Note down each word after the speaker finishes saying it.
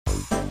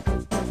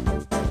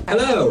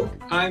Hello,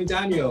 I'm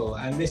Daniel,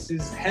 and this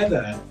is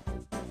Heather.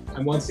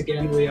 And once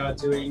again, we are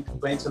doing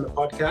Complaints on the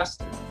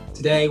Podcast.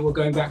 Today, we're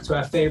going back to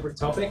our favourite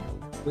topic,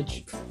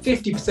 which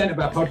 50% of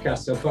our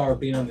podcasts so far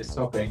have been on this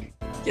topic.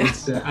 Yeah.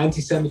 It's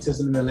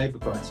anti-Semitism in the Labour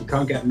Party. You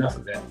can't get enough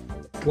of it.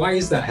 Why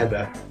is that,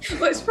 Heather?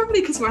 Well, it's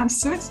probably because we're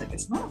anti-Semitic,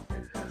 isn't it?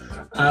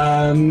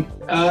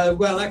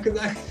 Well,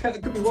 that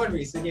could be one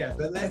reason, yeah.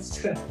 But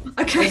let's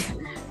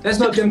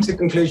not jump to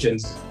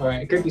conclusions. All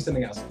right, it could be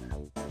something else.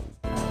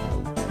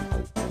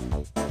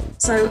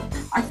 So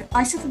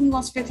I said in the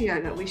last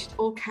video that we should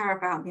all care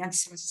about the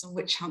anti-Semitism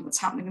witch hunt that's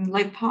happening in the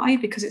Labour Party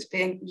because it's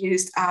being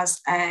used as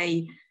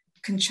a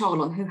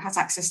control on who has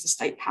access to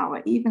state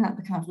power, even at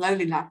the kind of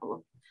lowly level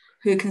of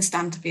who can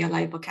stand to be a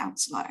Labour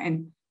councillor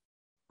in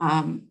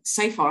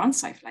safe or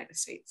unsafe Labour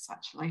seats,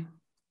 actually.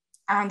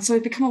 And so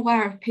we've become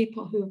aware of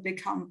people who have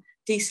become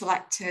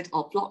deselected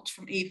or blocked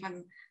from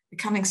even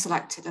becoming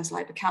selected as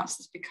Labour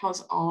councillors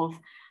because of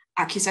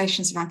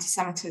accusations of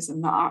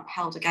anti-Semitism that are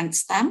upheld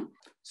against them.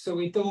 So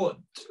we thought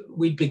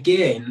we'd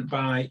begin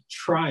by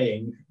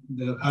trying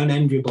the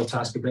unenviable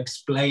task of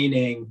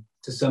explaining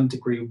to some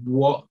degree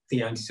what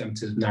the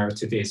anti-Semitism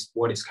narrative is,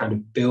 what it's kind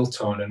of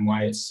built on and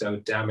why it's so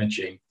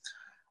damaging,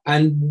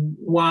 and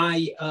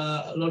why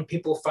a lot of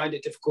people find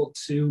it difficult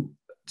to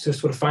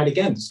sort of fight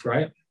against,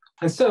 right?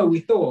 And so we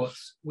thought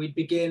we'd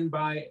begin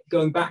by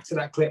going back to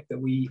that clip that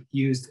we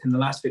used in the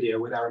last video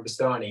with Aaron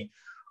Bastani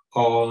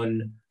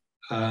on,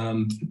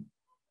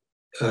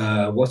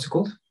 what's it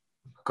called?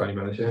 I can't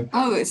remember the name.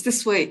 Oh, it's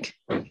This Week.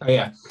 Oh,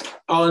 yeah.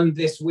 On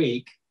This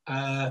Week.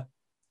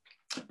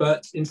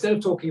 But instead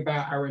of talking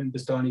about Aaron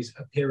Bastani's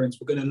appearance,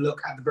 we're going to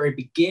look at the very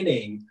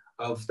beginning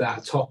of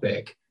that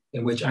topic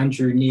in which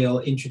Andrew Neil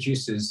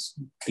introduces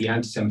the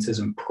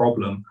anti-Semitism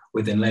problem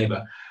within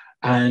Labour.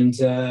 And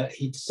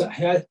he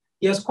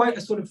has quite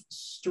a sort of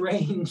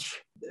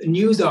strange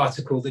news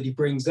article that he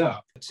brings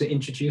up to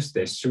introduce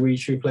this. Should we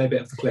play a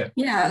bit of the clip?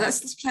 Yeah,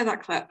 let's play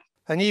that clip.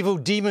 An evil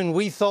demon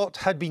we thought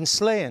had been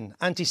slain.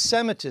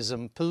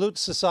 Anti-Semitism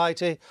pollutes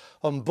society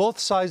on both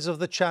sides of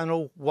the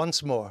channel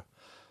once more.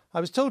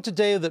 I was told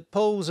today that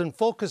polls and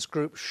focus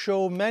groups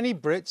show many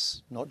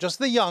Brits, not just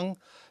the young,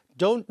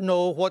 don't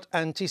know what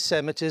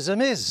anti-Semitism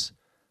is.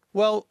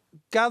 Well,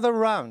 gather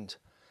round.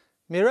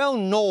 Mireille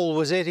Knoll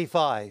was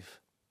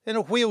 85, in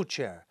a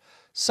wheelchair,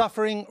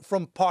 suffering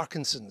from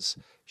Parkinson's.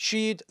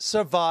 She'd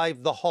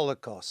survived the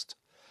Holocaust,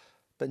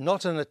 but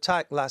not an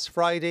attack last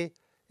Friday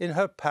in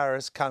her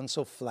Paris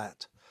council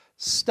flat,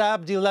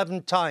 stabbed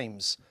 11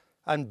 times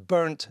and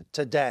burnt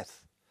to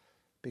death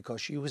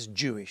because she was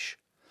Jewish.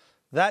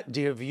 That,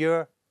 dear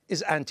viewer,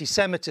 is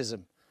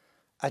anti-Semitism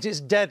at its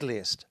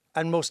deadliest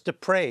and most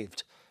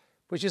depraved,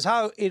 which is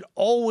how it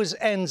always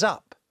ends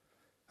up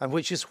and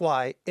which is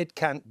why it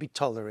can't be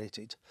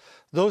tolerated.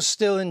 Those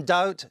still in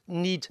doubt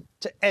need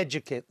to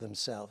educate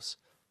themselves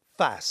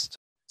fast.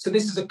 So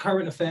this is a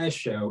current affairs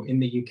show in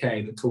the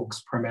UK that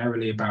talks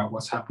primarily about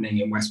what's happening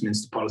in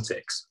Westminster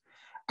politics.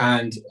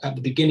 And at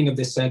the beginning of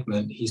this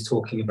segment, he's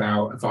talking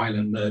about a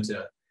violent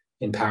murder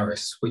in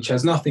Paris, which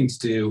has nothing to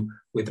do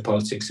with the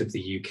politics of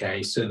the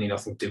UK, certainly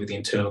nothing to do with the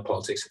internal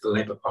politics of the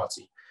Labour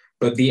Party.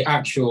 But the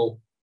actual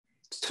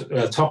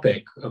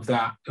topic of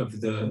that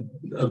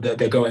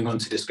they're going on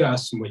to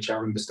discuss, in which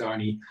Aaron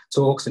Bastani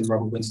talks and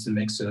Robert Winston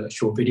makes a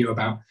short video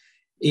about,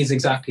 is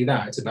exactly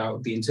that. It's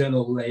about the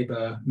internal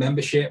Labour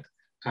membership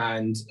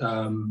and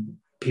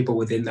people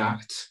within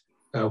that,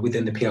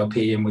 within the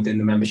PLP and within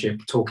the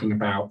membership, talking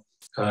about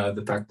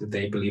the fact that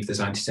they believe there's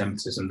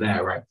anti-Semitism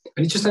there, right?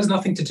 And it just has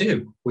nothing to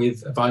do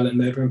with a violent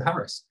murder in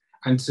Paris.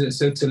 And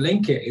so to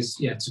link it is,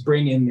 to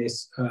bring in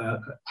this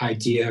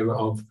idea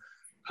of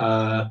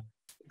the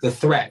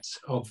threat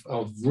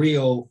of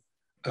real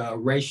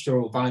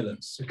racial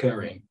violence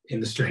occurring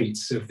in the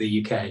streets of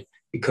the UK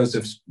because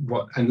of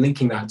and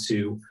linking that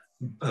to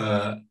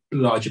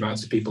large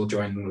amounts of people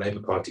joining the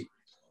Labour Party.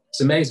 It's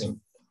amazing.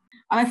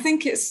 And I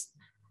think it's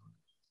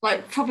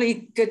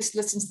probably good to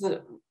listen to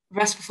the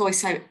rest before we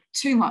say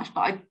too much,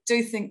 but I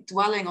do think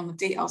dwelling on the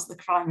details of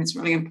the crime is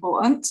really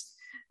important.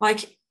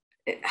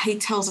 He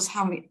tells us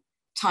how many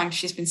times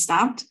she's been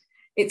stabbed.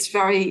 It's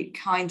very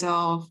kind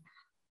of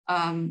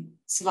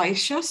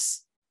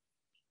salacious.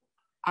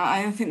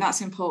 I don't think that's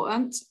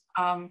important.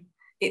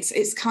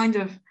 It's kind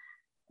of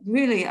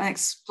really an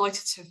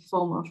exploitative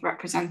form of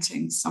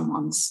representing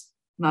someone's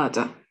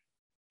murder.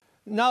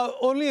 Now,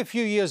 only a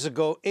few years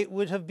ago, it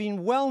would have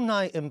been well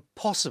nigh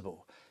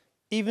impossible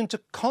even to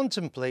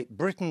contemplate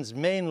Britain's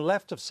main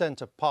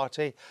left-of-centre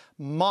party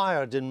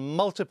mired in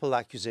multiple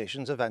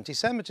accusations of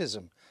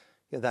anti-Semitism.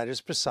 Yet that is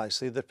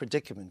precisely the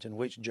predicament in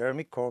which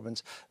Jeremy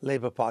Corbyn's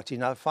Labour Party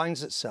now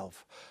finds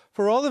itself.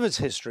 For all of its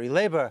history,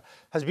 Labour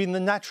has been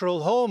the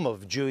natural home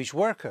of Jewish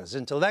workers,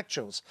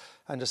 intellectuals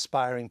and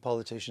aspiring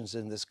politicians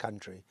in this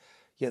country.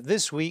 Yet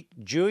this week,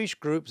 Jewish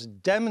groups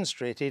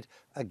demonstrated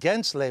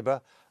against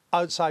Labour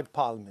outside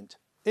Parliament.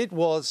 It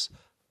was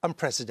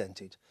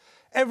unprecedented.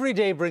 Every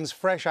day brings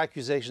fresh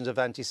accusations of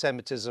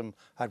anti-Semitism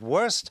at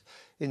worst,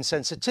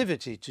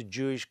 insensitivity to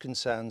Jewish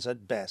concerns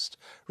at best,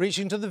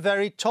 reaching to the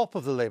very top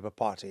of the Labour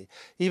Party.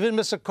 Even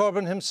Mr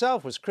Corbyn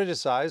himself was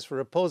criticised for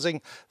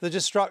opposing the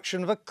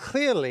destruction of a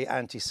clearly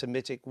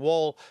anti-Semitic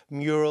wall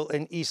mural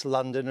in East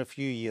London a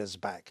few years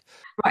back.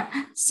 Right,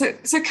 so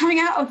coming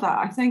out of that,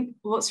 I think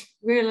what's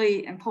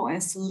really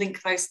important is to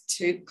link those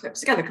two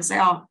clips together, because they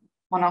are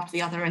one after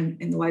the other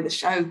in the way the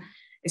show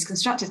is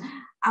constructed.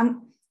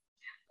 And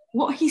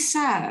what he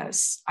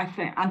says, I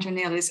think, Andrew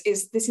Neil, is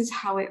this is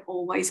how it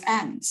always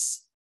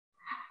ends.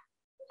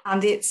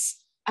 And it's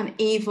an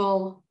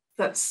evil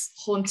that's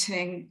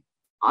haunting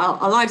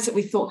our lives that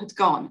we thought had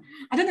gone.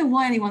 I don't know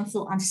why anyone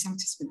thought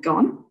anti-Semitism had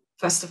gone,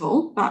 first of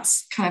all.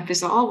 That's kind of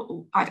bizarre.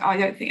 I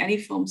don't think any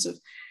forms of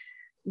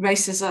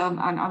racism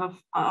and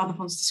other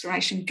forms of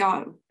discrimination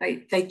go.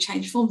 They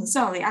change forms. And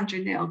certainly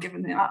Andrew Neil,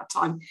 given the amount of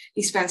time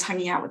he spends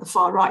hanging out with the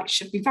far right,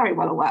 should be very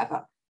well aware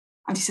that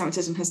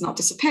anti-Semitism has not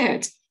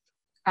disappeared.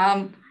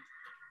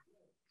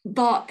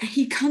 But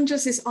he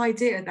conjures this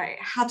idea that it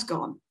had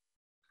gone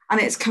and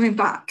it's coming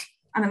back.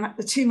 And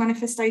the two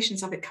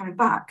manifestations of it coming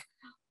back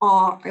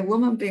are a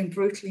woman being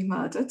brutally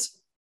murdered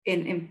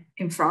in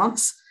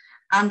France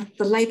and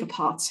the Labour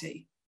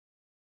Party.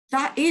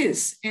 That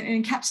is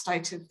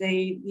encapsulated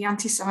the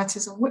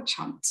anti-Semitism witch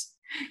hunt.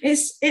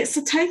 It's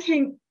the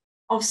taking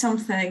of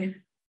something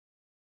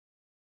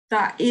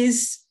that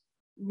is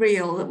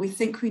real, that we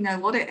think we know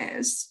what it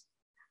is,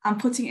 and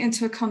putting it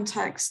into a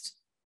context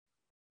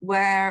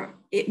where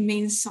it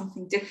means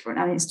something different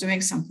and it's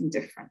doing something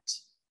different,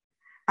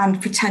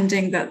 and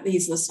pretending that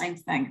these are the same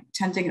thing,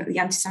 pretending that the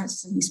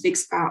anti-Semitism he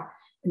speaks about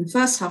in the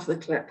first half of the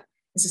clip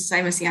is the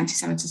same as the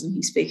anti-Semitism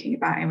he's speaking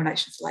about in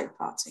relation to the Labour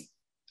Party.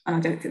 And I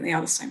don't think they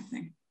are the same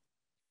thing.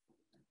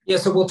 Yeah,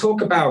 so we'll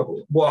talk about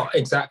what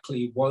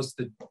exactly was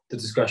the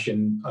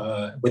discussion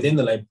within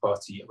the Labour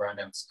Party around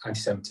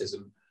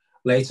anti-Semitism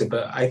later,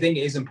 but I think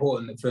it is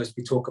important that first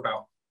we talk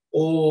about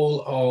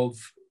all of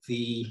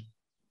the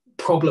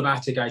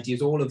problematic ideas,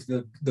 all of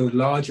the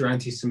larger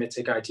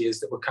anti-Semitic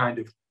ideas that were kind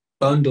of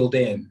bundled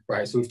in,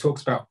 right? So we've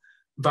talked about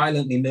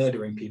violently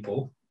murdering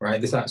people,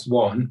 right? That's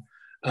one,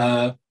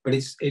 but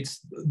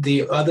it's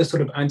the other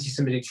sort of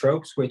anti-Semitic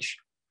tropes, which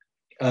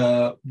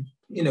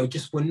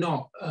just were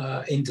not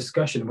in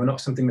discussion, were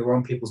not something that were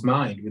on people's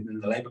mind within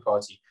the Labour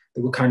Party.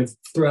 They were kind of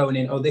thrown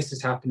in, oh, this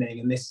is happening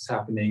and this is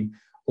happening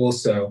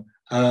also.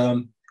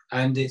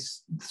 And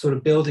it's sort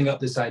of building up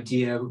this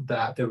idea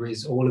that there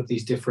is all of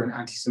these different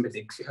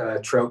anti-Semitic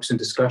tropes and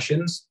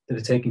discussions that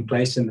are taking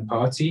place in the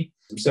party.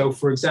 So,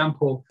 for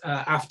example,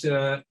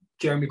 after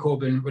Jeremy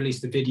Corbyn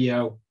released the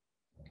video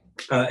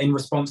in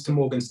response to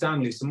Morgan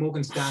Stanley, so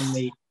Morgan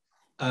Stanley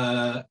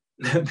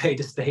made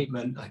a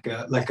statement,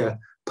 like a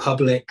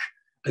public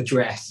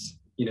address,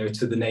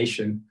 to the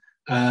nation,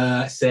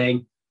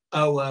 saying,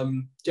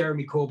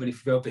 Jeremy Corbyn,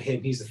 if you vote for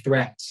him, he's a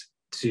threat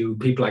to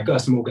people like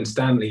us, Morgan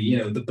Stanley,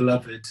 the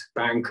beloved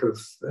bank of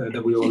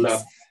that we all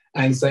love.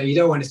 And so you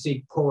don't want to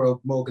see poor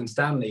old Morgan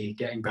Stanley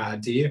getting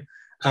bad, do you?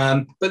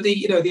 But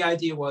the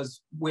idea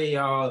was, we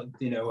are,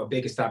 a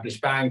big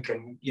established bank,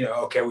 and,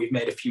 okay, we've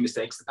made a few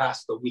mistakes in the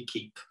past, but we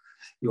keep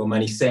your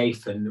money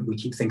safe and we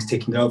keep things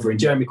ticking over, and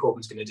Jeremy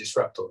Corbyn's going to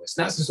disrupt all this.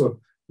 And that's the sort of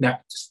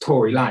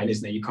Tory line,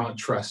 isn't it? You can't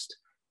trust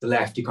the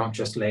left, you can't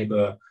trust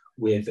Labour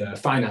with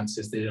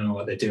finances. They don't know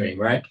what they're doing,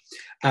 right?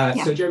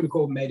 So Jeremy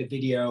Corbyn made a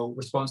video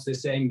response to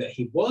this saying that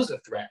he was a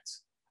threat.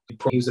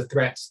 He was a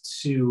threat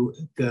to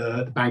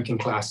the banking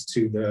class,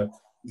 to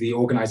the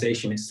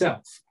organisation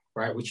itself,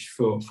 right? Which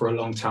for a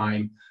long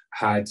time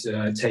had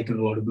taken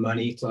a lot of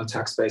money, a lot of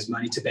taxpayers'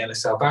 money to bail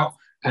itself out,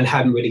 and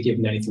hadn't really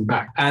given anything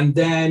back. And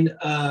then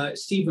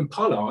Stephen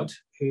Pollard,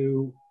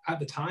 who at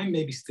the time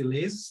maybe still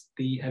is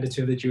the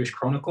editor of the Jewish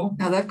Chronicle.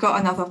 No, they've got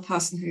another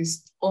person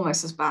who's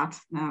almost as bad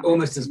now.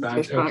 Almost as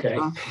bad, okay.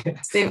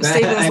 Stephen's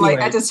anyway,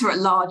 like editor at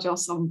large or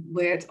some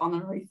weird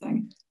honorary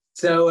thing.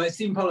 So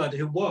Stephen Pollard,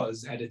 who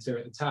was editor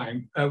at the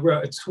time,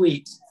 wrote a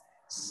tweet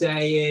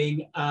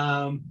saying,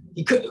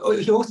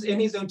 he also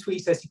in his own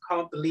tweet says he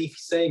can't believe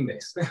he's saying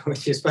this,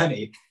 which is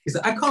funny. He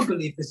said, I can't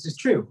believe this is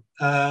true,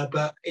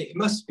 but it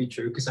must be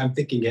true because I'm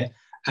thinking it.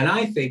 And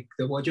I think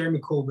that what Jeremy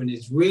Corbyn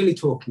is really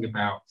talking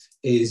about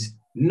is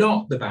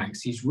not the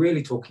banks. He's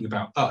really talking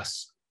about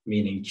us,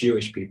 meaning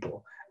Jewish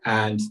people.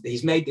 And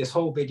he's made this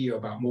whole video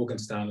about Morgan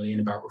Stanley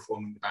and about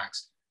reforming the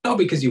banks, not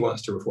because he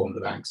wants to reform the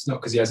banks, not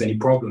because he has any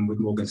problem with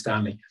Morgan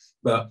Stanley,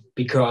 but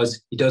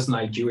because he doesn't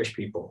like Jewish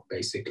people,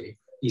 basically.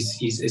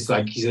 It's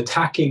like he's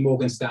attacking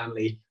Morgan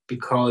Stanley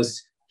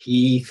because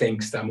he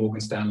thinks that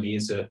Morgan Stanley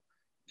is a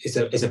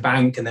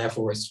bank, and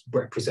therefore it's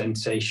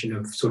representation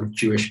of sort of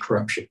Jewish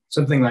corruption,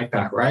 something like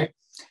that, right?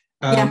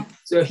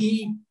 So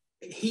he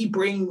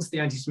brings the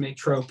anti-Semitic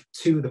trope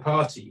to the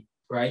party,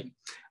 right?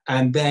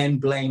 And then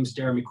blames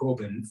Jeremy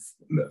Corbyn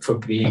for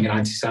being an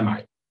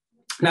anti-Semite.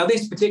 Now,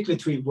 this particular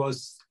tweet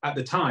was at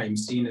the time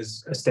seen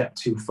as a step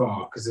too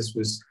far, because this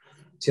was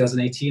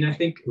 2018, I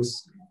think. It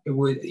was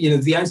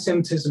the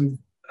anti-Semitism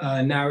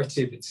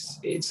narrative.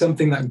 It's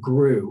something that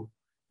grew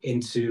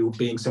into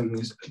being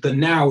something that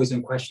now is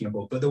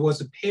unquestionable. But there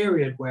was a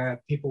period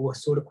where people were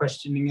sort of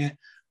questioning it,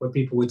 where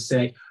people would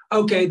say,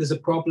 okay, there's a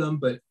problem,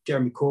 but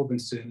Jeremy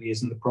Corbyn certainly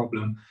isn't the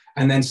problem.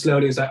 And then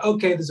slowly it was like,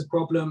 okay, there's a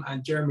problem,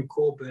 and Jeremy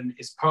Corbyn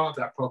is part of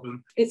that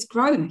problem. It's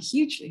grown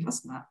hugely,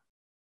 hasn't it?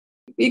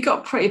 You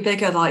got pretty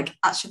bigger, like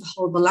actually the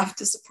whole of the left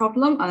is the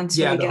problem, and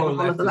until you get the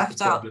whole of the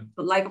left out,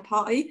 the Labour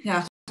Party.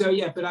 Yeah. So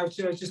yeah, but I was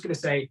just going to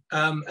say,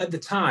 at the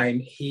time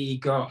he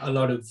got a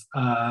lot of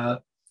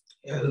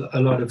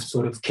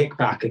sort of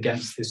kickback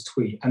against this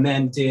tweet, and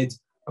then did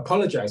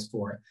apologise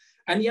for it.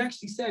 And he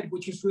actually said,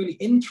 which was really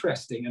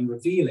interesting and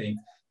revealing,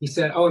 he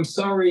said, "Oh, I'm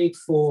sorry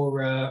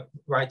for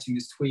writing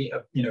this tweet,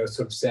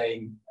 sort of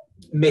saying,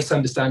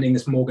 misunderstanding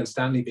this Morgan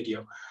Stanley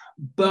video,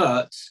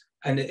 but,"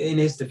 and in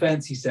his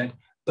defence, he said,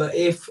 "But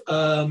if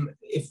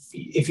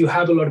you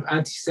have a lot of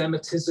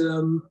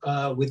anti-Semitism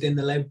within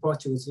the Labour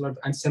Party, there's a lot of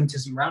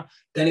anti-Semitism around,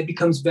 then it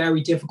becomes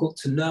very difficult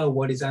to know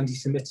what is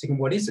anti-Semitic and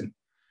what isn't."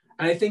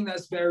 And I think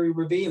that's very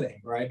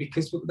revealing, right?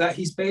 Because that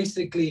he's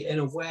basically, in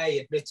a way,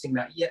 admitting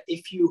that, yeah,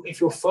 if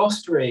you're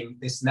fostering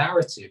this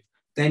narrative,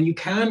 then you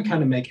can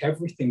kind of make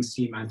everything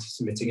seem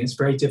anti-Semitic. And it's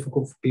very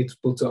difficult for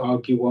people to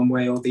argue one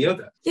way or the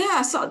other.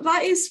 Yeah, so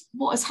that is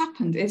what has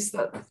happened, is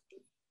that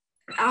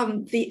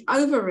the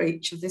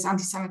overreach of this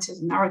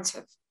anti-Semitism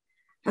narrative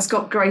has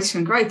got greater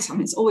and greater. I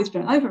mean, it's always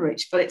been an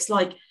overreach, but it's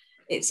like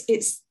it's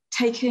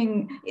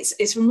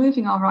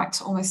removing our right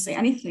to almost say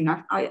anything.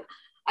 I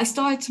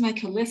started to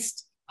make a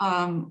list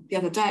the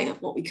other day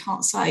of what we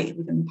can't say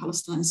within the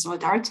Palestinian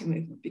solidarity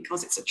movement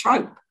because it's a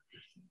trope,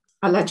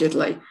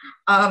 allegedly.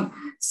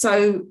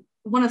 So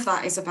one of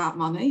that is about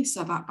money, so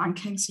about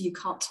banking. So you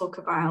can't talk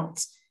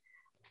about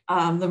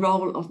the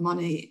role of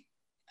money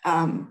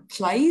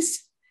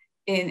plays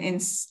in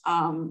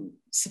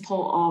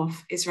support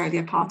of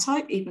Israeli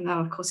apartheid, even though,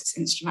 of course, it's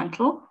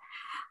instrumental.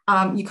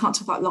 You can't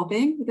talk about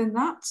lobbying within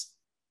that,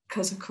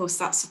 because, of course,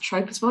 that's a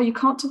trope as well. You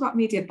can't talk about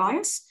media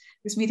bias,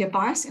 because media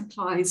bias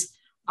implies,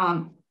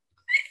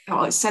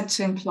 or it's said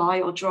to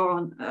imply or draw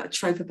on a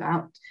trope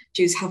about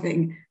Jews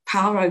having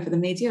power over the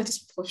media,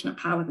 disproportionate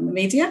power within the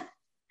media,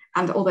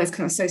 and all those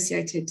kind of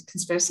associated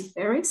conspiracy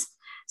theories.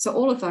 So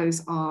all of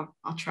those are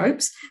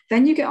tropes.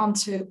 Then you get on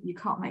to, you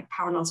can't make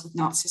parallels with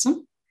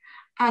Nazism.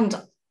 And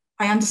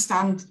I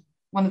understand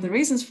one of the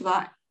reasons for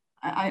that.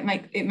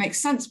 It makes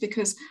sense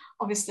because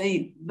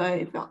obviously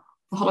the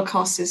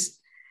Holocaust is,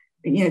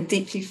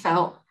 deeply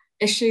felt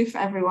issue for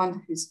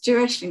everyone who's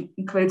Jewish,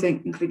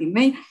 including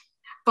me.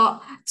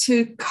 But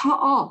to cut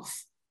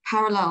off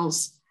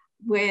parallels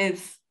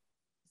with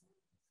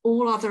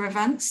all other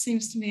events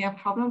seems to me a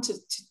problem. To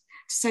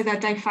say they're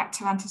de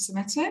facto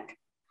anti-Semitic,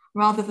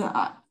 rather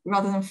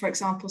than, for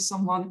example,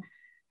 someone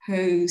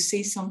who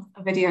sees a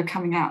video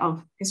coming out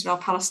of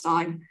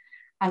Israel-Palestine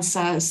and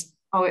says,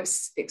 "Oh,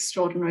 it's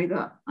extraordinary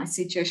that I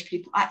see Jewish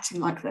people acting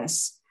like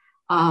this."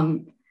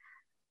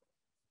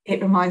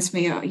 It reminds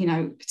me,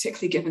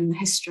 particularly given the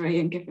history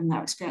and given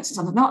their experiences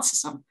under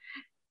Nazism,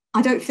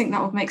 I don't think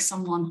that would make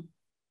someone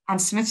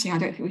anti-Semitic. I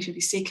don't think we should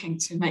be seeking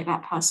to make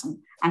that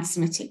person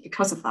anti-Semitic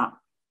because of that.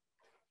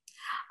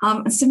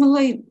 And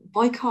similarly,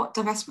 boycott,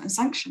 divestment, and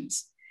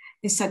sanctions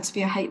is said to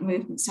be a hate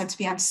movement, said to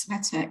be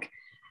anti-Semitic,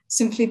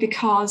 simply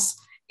because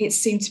it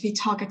seemed to be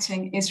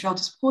targeting Israel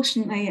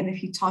disproportionately. And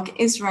if you target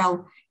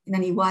Israel in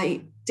any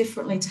way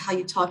differently to how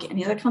you target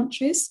any other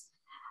countries,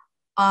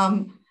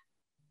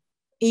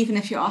 even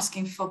if you're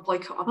asking for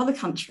boycott of other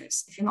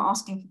countries, if you're not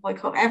asking for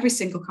boycott of every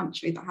single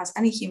country that has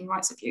any human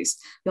rights abuse,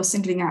 you're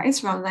singling out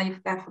Israel, and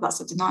therefore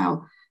that's a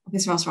denial of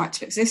Israel's right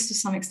to exist to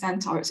some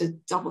extent, or it's a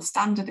double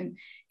standard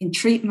in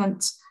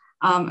treatment,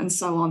 and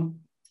so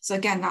on. So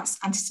again, that's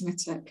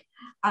anti-Semitic.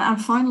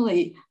 And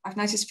finally, I've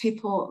noticed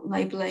people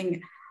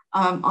labeling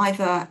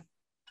either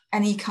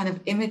any kind of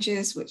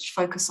images which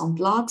focus on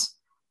blood,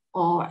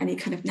 or any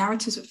kind of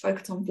narratives that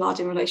focus on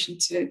blood in relation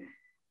to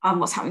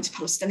what's happening to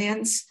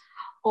Palestinians,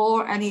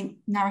 or any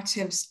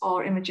narratives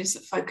or images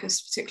that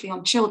focus particularly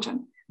on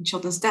children and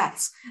children's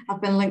deaths have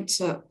been linked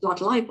to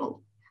blood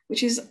libel,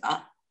 which is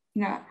a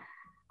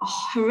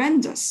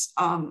horrendous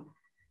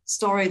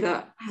story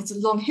that has a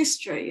long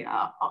history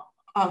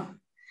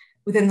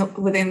within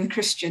the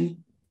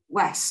Christian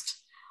West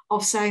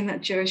of saying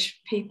that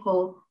Jewish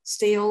people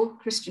steal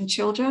Christian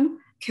children,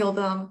 kill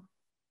them,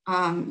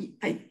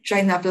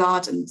 drain their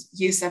blood and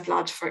use their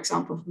blood, for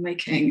example, for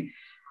making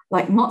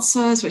like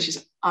matzahs, which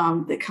is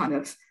the kind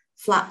of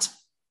flat,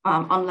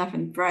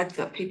 unleavened bread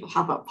that people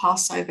have at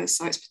Passover.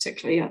 So it's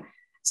particularly a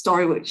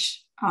story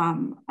which,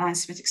 an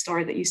anti-Semitic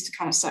story that used to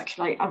kind of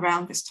circulate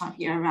around this time of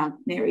year, around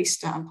Near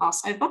Easter and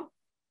Passover.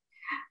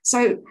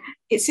 So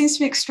it seems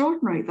to be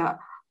extraordinary that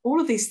all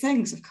of these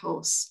things, of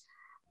course,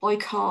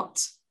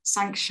 boycott,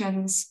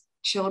 sanctions,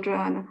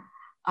 children,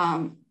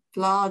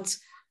 blood,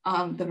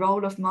 the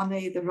role of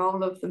money, the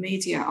role of the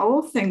media, are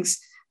all things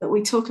that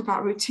we talk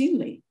about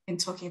routinely in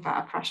talking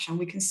about oppression.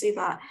 We can see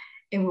that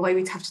in the way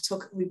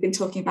we've been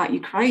talking about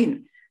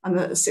Ukraine and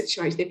the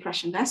situation, the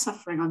oppression they're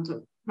suffering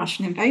under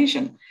Russian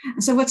invasion.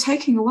 And so we're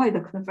taking away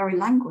the kind of very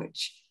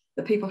language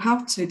that people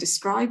have to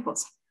describe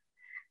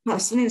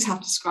Palestinians have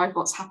to describe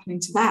what's happening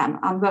to them,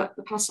 and that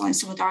the Palestinian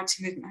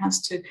solidarity movement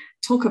has to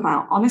talk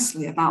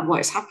honestly about what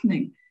is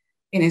happening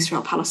in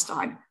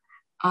Israel-Palestine.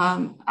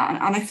 And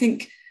I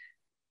think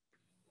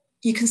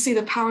you can see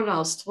the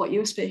parallels to what you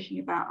were speaking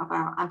about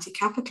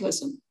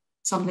anti-capitalism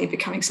suddenly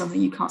becoming something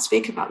you can't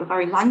speak about. The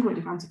very language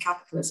of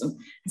anti-capitalism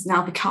has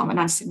now become an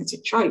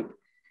anti-Semitic trope.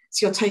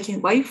 So you're taking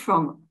away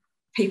from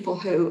people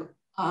who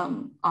are,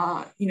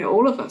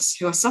 all of us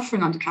who are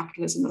suffering under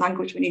capitalism, the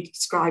language we need to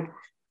describe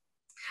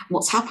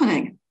what's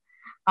happening.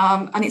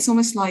 And it's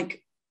almost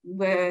like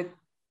the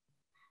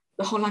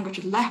whole language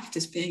of the left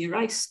is being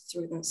erased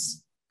through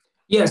this.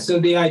 Yeah, so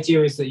the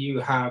idea is that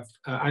you have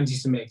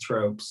anti-Semitic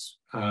tropes,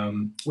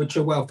 which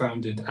are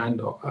well-founded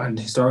and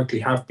historically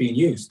have been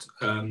used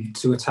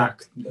to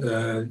attack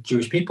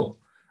Jewish people.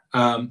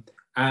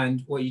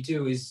 And what you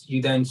do is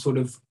you then sort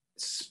of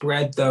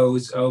spread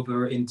those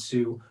over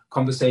into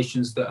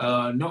conversations that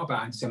are not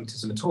about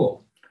anti-Semitism at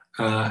all.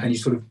 And you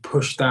sort of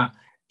push that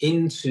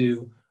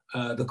into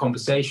the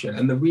conversation.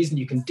 And the reason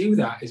you can do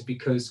that is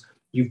because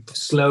you've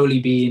slowly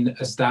been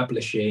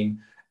establishing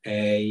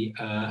a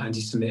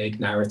anti-Semitic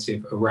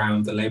narrative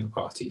around the Labour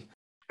Party.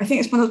 I think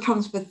it's one of the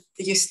problems with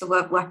the use of the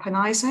word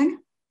weaponising,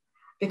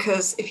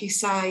 because if you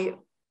say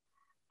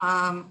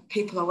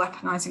people are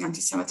weaponising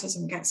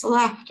anti-Semitism against the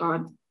left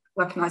or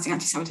weaponising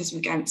anti-Semitism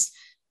against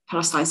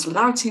Palestine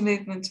Solidarity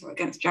Movement or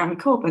against Jeremy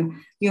Corbyn,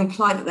 you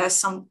imply that there's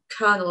some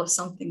kernel of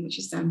something which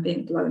is then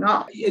being blown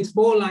up. It's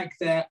more like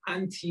they're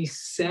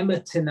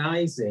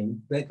anti-Semitinizing,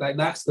 like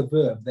that's the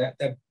verb, they're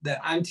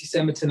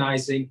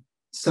anti-Semitinizing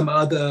some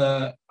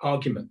other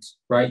argument,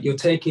 right? You're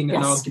taking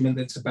an argument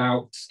that's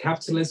about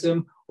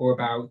capitalism or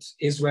about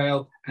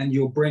Israel, and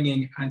you're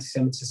bringing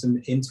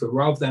anti-Semitism into it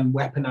rather than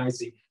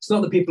weaponizing. It's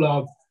not that people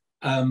are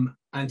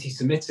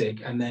anti-Semitic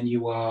and then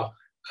you are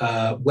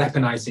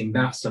weaponizing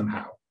that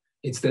somehow.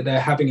 It's that they're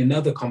having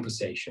another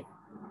conversation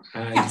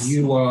and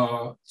you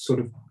are sort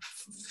of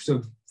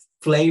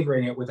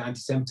flavoring it with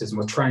anti-Semitism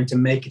or trying to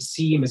make it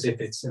seem as if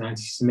it's an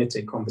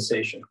anti-Semitic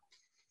conversation.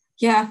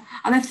 Yeah,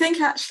 and I think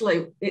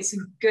actually it's a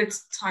good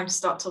time to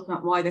start talking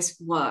about why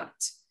this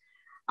worked,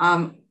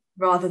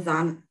 rather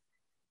than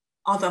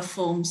other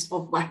forms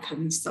of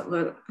weapons that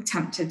were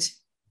attempted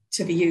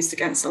to be used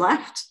against the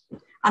left.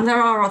 And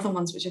there are other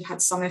ones which have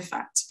had some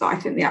effect, but I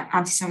think the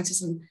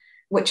anti-Semitism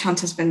witch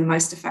hunt has been the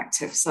most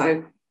effective.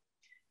 So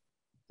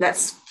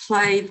let's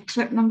play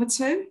clip number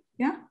 2,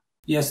 yeah?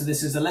 Yeah, so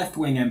this is a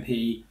left-wing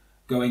MP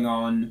going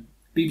on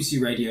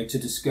BBC Radio to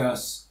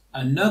discuss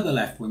another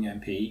left-wing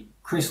MP,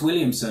 Chris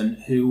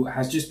Williamson, who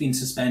has just been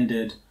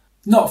suspended,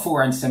 not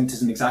for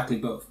anti-Semitism exactly,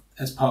 but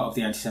as part of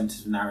the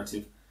anti-Semitism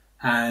narrative.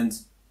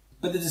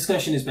 But the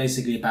discussion is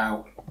basically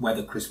about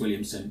whether Chris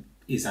Williamson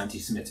is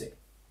anti-Semitic.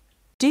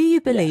 Do you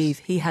believe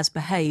he has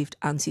behaved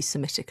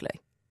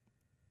anti-Semitically?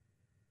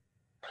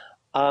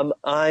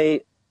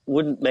 I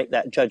wouldn't make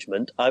that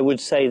judgment. I would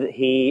say that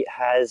he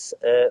has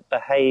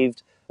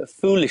behaved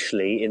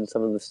foolishly in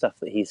some of the stuff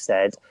that he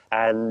said,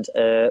 and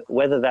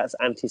whether that's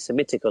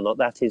anti-Semitic or not,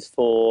 that is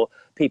for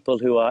people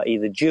who are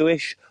either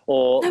Jewish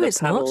or the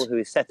panel who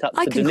is set up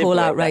to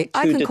deliberate.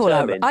 I can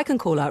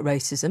call out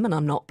racism, and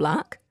I'm not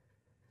black.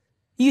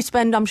 You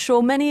spend, I'm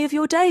sure, many of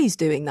your days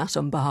doing that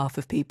on behalf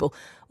of people.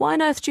 Why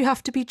on earth do you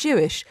have to be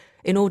Jewish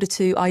in order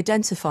to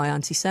identify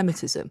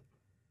anti-Semitism?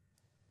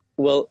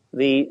 Well,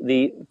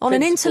 on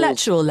an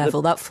intellectual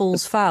level, that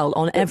falls foul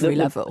on every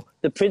level.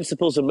 The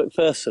principles of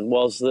Macpherson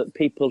was that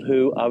people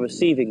who are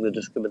receiving the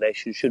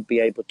discrimination should be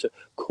able to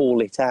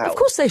call it out. Of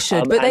course they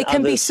should, but they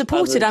can be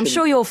supported. I'm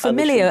sure you're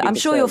familiar. I'm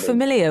sure you're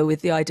familiar with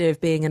the idea of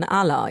being an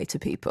ally to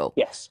people.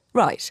 Yes.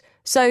 Right.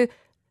 So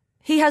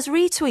he has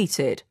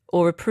retweeted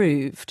or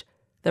approved.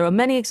 There are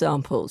many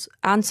examples,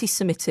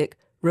 anti-Semitic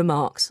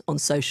remarks on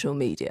social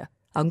media.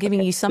 I'm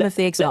giving you some of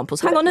the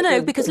examples. Hang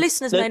on, because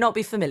listeners may not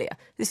be familiar.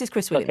 This is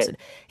Chris Williamson.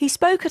 Okay. He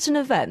spoke at an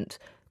event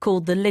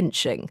called The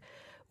Lynching,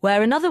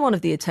 where another one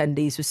of the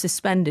attendees was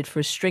suspended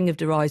for a string of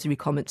derisory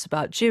comments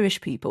about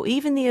Jewish people.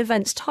 Even the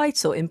event's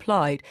title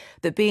implied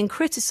that being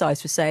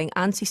criticised for saying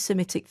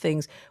anti-Semitic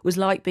things was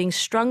like being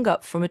strung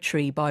up from a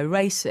tree by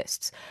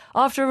racists.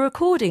 After a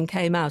recording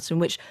came out in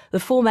which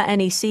the former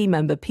NEC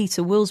member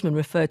Peter Wilsman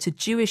referred to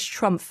Jewish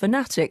Trump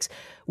fanatics,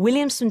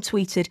 Williamson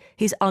tweeted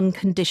his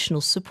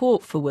unconditional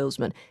support for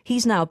Wilsman.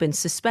 He's now been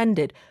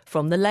suspended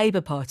from the Labour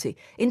Party.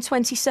 In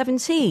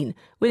 2017,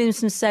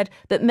 Williamson said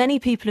that many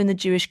people in the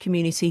Jewish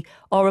community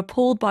are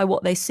appalled by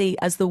what they see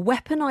as the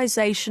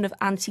weaponisation of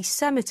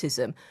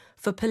anti-Semitism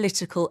for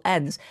political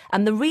ends.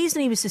 And the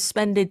reason he was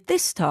suspended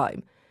this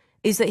time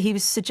is that he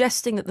was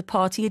suggesting that the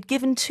party had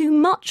given too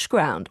much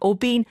ground or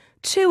been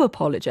too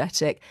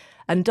apologetic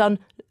and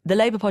the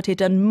Labour Party had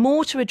done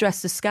more to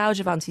address the scourge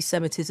of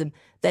anti-Semitism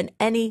than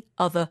any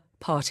other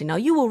party. Now,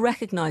 you will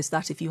recognise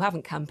that if you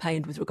haven't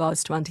campaigned with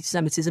regards to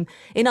anti-Semitism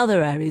in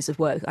other areas of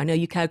work. I know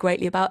you care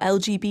greatly about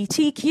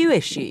LGBTQ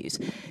issues.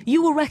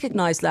 You will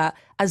recognise that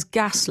as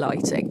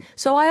gaslighting.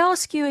 So I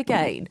ask you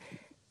again,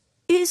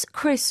 is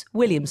Chris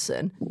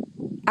Williamson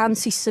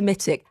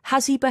anti-Semitic?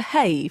 Has he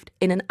behaved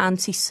in an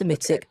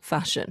anti-Semitic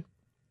fashion?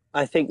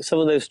 I think some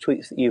of those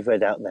tweets that you've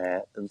read out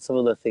there and some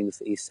of the things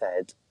that he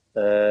said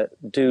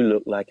do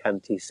look like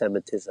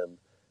anti-Semitism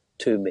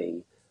to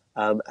me.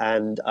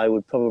 And I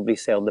would probably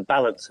say on the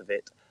balance of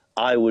it,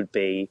 I would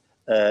be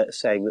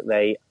saying that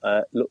they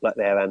look like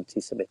they're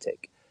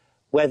anti-Semitic.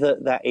 Whether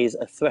that is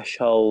a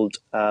threshold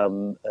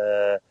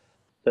that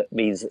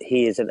means that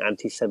he is an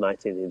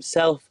anti-Semite in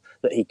himself,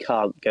 that he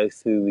can't go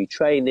through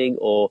retraining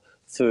or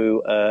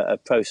through a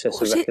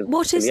process of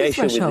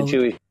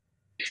reconciliation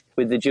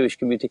with the Jewish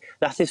community.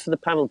 That is for the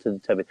panel to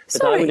determine. But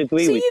Sorry, I would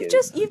agree so with you've you.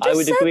 just I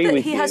would said agree that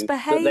with he you has that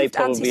behaved they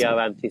probably are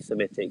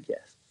anti-Semitic,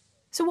 yes.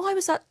 So why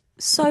was that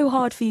so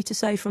hard for you to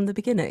say from the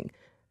beginning?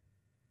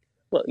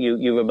 Well,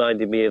 you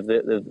reminded me of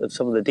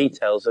some of the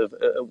details of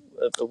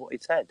what he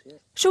said. Yeah.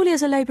 Surely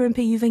as a Labour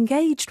MP you've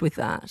engaged with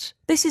that.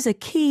 This is a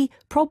key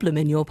problem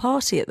in your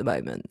party at the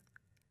moment.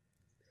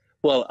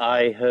 Well,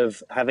 I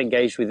have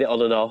engaged with it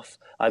on and off.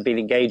 I've been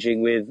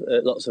engaging with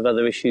lots of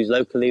other issues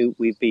locally.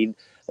 We've been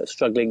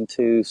struggling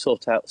to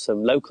sort out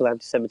some local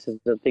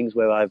anti-Semitism and things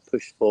where I've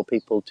pushed for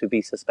people to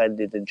be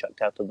suspended and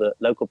chucked out of the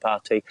local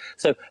party.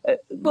 So,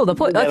 well, the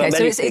point. Okay,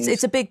 so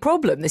it's a big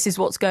problem. This is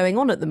what's going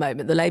on at the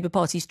moment. The Labour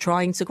Party's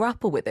trying to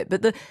grapple with it.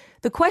 But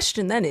the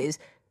question then is,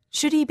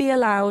 should he be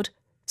allowed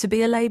to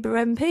be a Labour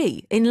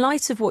MP in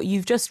light of what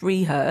you've just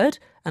reheard?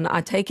 And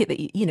I take it that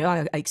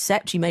I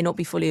accept you may not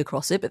be fully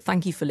across it, but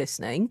thank you for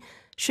listening.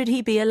 Should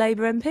he be a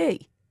Labour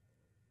MP?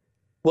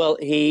 Well,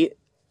 he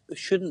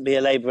shouldn't be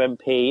a Labour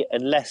MP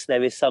unless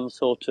there is some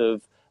sort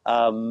of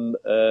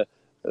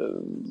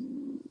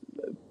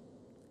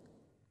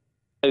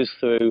goes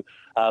through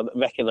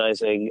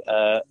recognising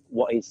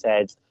what he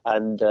said,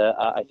 and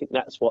I think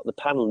that's what the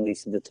panel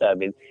needs to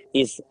determine: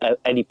 is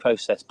any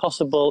process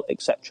possible,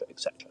 etc.,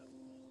 etc.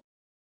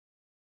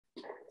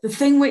 The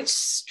thing which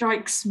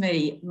strikes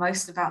me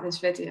most about this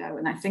video,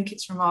 and I think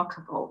it's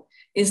remarkable,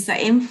 is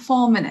that in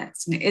 4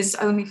 minutes, and it is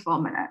only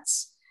 4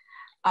 minutes,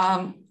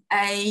 an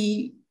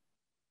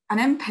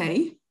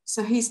MP,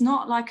 so he's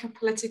not like a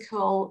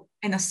political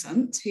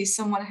innocent, he's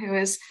someone who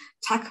has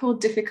tackled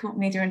difficult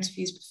media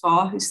interviews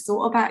before, who's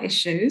thought about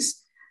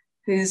issues,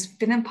 who's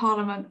been in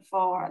Parliament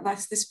for, at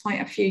this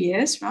point, a few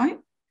years, right?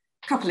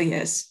 A couple of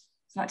years,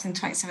 so that's in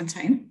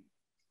 2017,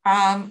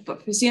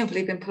 but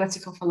presumably been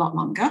political for a lot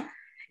longer.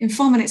 In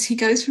 4 minutes, he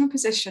goes from a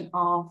position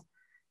of,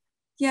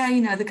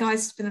 the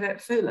guy's been a bit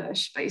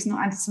foolish, but he's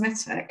not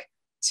anti-Semitic,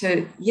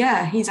 to,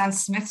 he's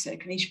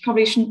anti-Semitic and he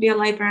probably shouldn't be a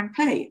Labour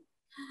MP.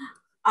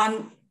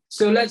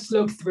 So let's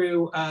look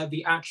through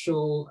the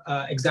actual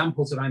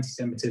examples of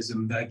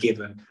anti-Semitism that are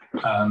given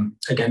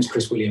against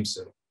Chris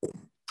Williamson.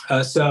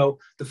 So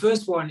the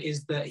first one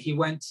is that he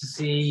went to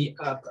see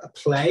a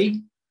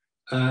play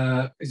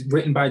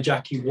written by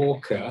Jackie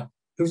Walker,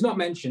 who's not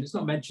mentioned. It's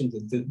not mentioned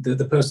that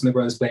the person that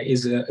wrote this play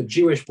is a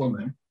Jewish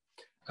woman,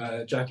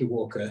 Jackie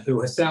Walker, who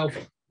herself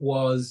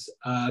was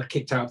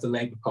kicked out of the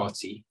Labour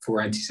Party for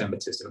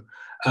anti-Semitism.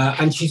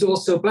 And she's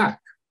also Black,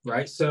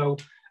 right? So,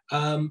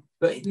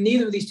 but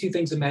neither of these two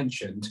things are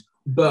mentioned.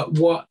 But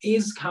what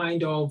is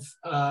kind of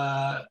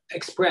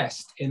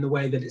expressed in the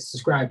way that it's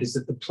described is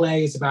that the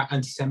play is about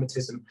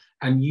anti-Semitism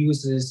and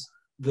uses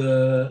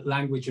the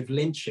language of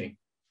lynching,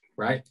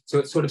 right? So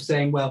it's sort of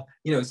saying, well,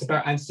 it's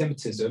about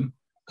anti-Semitism,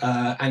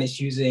 and it's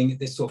using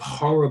this sort of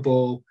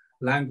horrible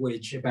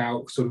language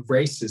about sort of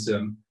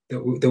racism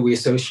that we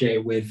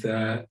associate with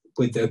the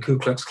Ku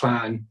Klux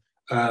Klan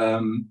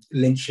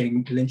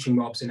lynching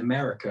mobs in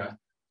America,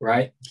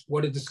 right?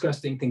 What a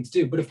disgusting thing to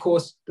do. But of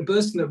course, the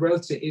person that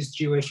wrote it is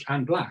Jewish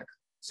and Black.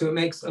 So it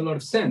makes a lot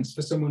of sense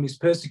for someone who's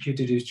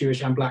persecuted who's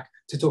Jewish and Black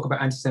to talk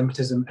about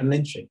anti-Semitism and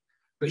lynching.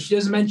 But she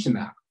doesn't mention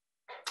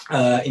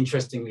that,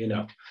 interestingly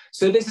enough.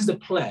 So this is a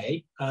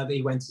play that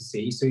he went to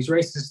see. So he's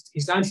racist,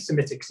 he's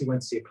anti-Semitic because he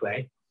went to see a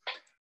play.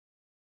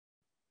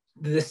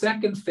 The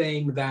second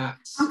thing that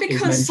and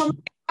because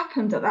something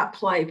happened at that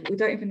play, but we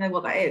don't even know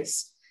what that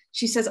is.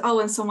 She says,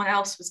 and someone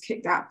else was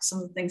kicked out for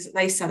some of the things that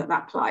they said at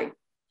that play.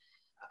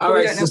 All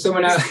right, so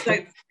someone else. So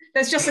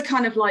there's just a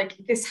kind of like,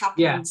 this happened.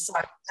 Yeah. So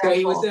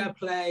he was at a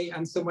play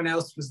and someone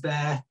else was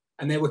there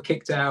and they were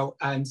kicked out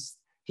and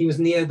he was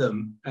near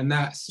them, and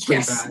that's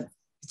pretty bad.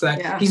 It's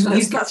like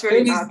that's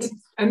really bad.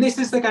 And this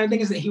is the kind of thing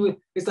is that he would.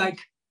 It's like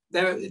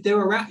they're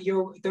around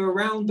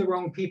the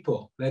wrong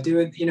people. They're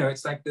doing.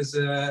 It's like there's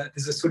a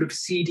sort of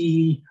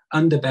seedy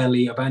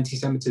underbelly of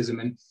anti-Semitism,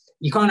 and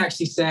you can't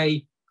actually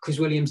say Chris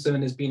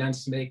Williamson has been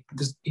anti-Semitic.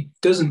 It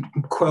doesn't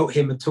quote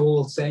him at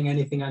all saying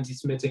anything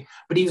anti-Semitic,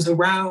 but he was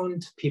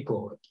around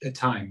people at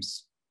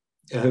times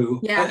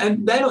who,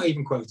 and they're not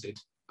even quoted.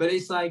 But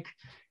it's like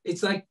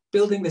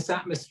building this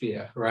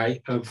atmosphere,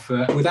 right, of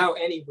without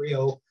any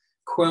real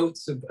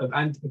quotes of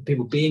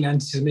people being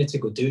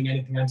anti-Semitic or doing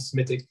anything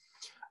anti-Semitic.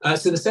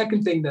 So the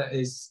second thing that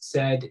is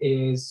said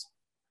is,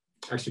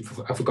 actually,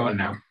 I've forgotten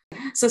now.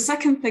 So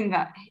second thing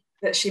that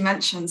she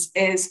mentions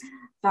is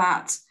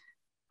that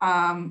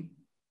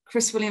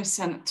Chris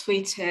Williamson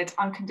tweeted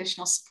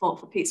unconditional support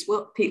for Pete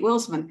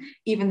Wilsman,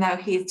 even though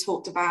he had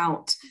talked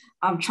about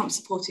Trump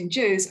supporting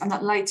Jews, and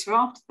that later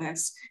after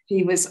this,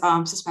 he was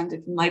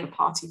suspended from the Labour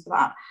Party for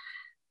that.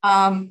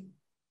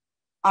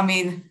 I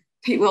mean,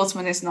 Pete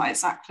Wiltman is not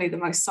exactly the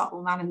most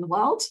subtle man in the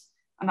world,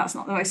 and that's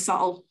not the most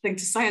subtle thing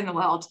to say in the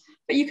world.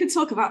 But you could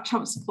talk about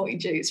Trump supporting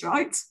Jews,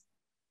 right?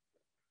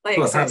 They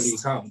Well, exist. apparently you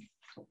can't.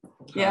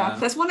 Yeah,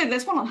 there's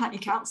one on Hackney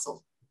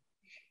Council.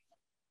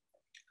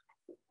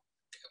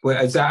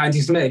 Well, is that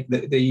anti-Semitic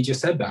that you just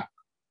said that?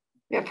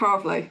 Yeah,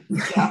 probably.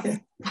 Yeah.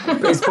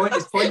 But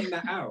it's pointing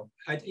that out.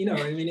 I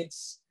mean,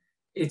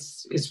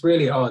 it's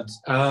really odd.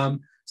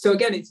 So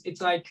again,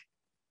 it's like,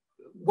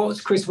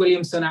 what's Chris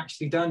Williamson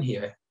actually done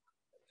here?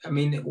 I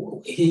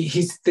mean,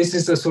 this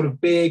is a sort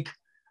of big,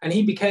 and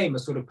he became a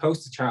sort of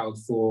poster child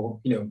for,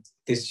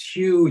 this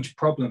huge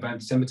problem of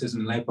anti-Semitism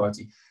in the Labour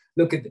Party.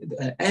 Look at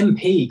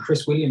MP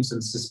Chris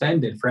Williamson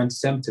suspended for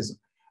anti-Semitism.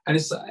 And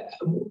it's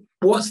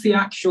what's the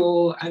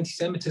actual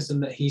anti-Semitism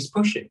that he's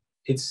pushing?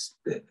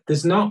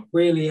 There's not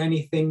really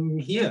anything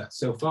here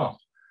so far.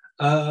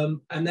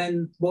 And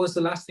then what was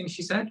the last thing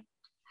she said?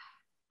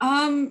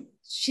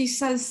 She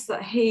says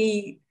that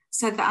he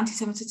said that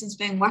anti-Semitism is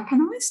being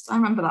weaponized. I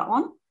remember that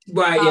one.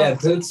 Right. Yeah.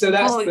 So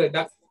that's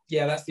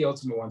the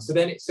ultimate one. So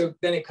then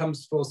it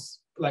comes full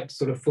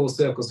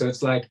circle. So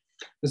it's like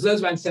there's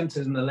loads of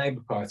anti-Semitism in the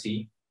Labour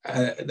Party,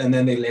 and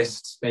then they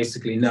list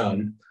basically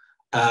none,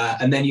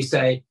 and then you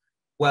say,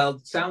 well,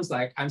 it sounds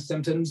like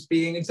anti-Semitism's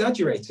being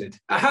exaggerated.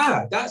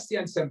 Aha, that's the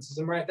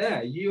anti-Semitism right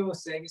there. You're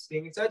saying it's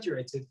being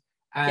exaggerated.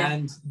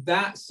 And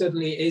that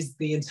suddenly is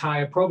the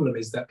entire problem,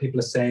 is that people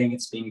are saying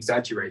it's being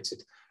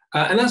exaggerated.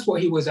 And that's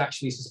what he was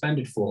actually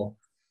suspended for,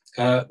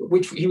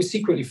 which he was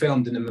secretly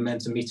filmed in a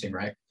Momentum meeting,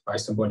 right, by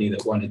somebody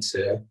that wanted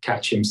to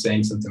catch him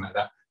saying something like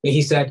that. But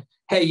he said,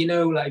 hey,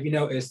 have you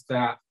noticed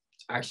that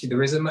actually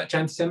there isn't much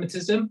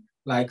anti-Semitism?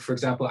 Like, for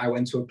example, I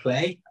went to a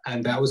play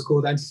and that was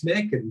called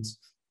anti-Semitic, and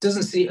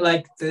doesn't seem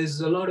like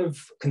there's a lot of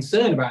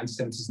concern about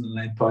anti-Semitism in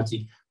the Labour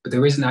Party, but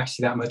there isn't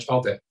actually that much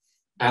of it.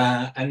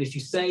 And if you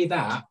say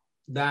that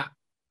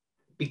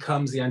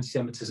becomes the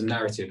anti-Semitism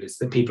narrative. It's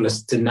that people are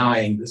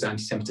denying there's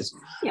anti-Semitism.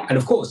 Yeah. And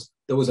of course,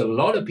 there was a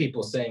lot of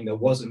people saying there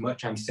wasn't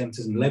much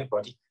anti-Semitism in the Labour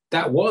Party.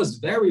 That was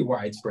very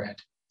widespread.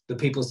 The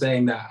people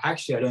saying that,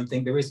 actually, I don't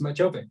think there is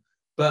much of it.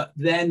 But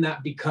then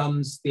that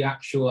becomes the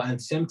actual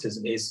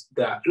anti-Semitism, is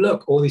that,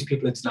 look, all these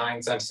people are denying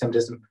it's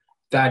anti-Semitism.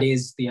 That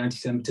is the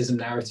anti-Semitism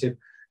narrative.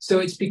 So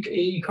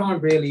you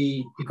can't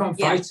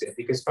fight it,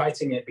 because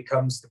fighting it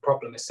becomes the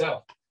problem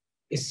itself.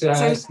 It's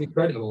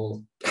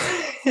incredible.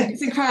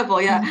 It's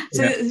incredible, yeah.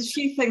 So there's a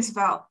few things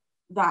about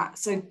that.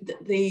 So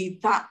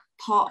that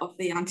part of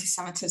the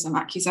anti-Semitism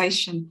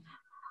accusation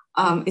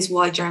is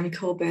why Jeremy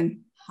Corbyn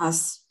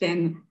has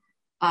been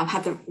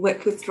had the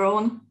whip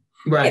withdrawn.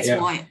 Right.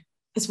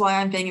 It's why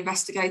I'm being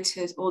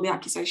investigated. All the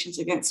accusations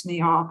against me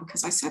are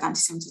because I said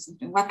anti-Semitism has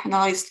been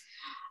weaponized.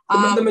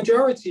 The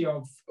majority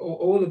of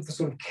all of the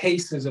sort of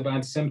cases of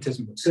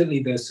anti-Semitism,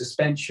 certainly the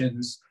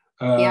suspensions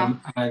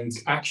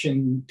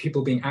and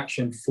people being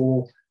actioned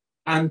for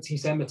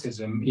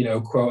anti-Semitism,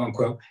 quote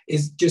unquote,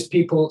 is just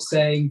people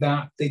saying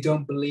that they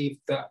don't believe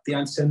that the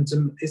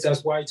anti-Semitism is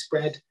as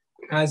widespread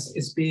as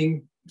is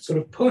being sort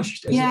of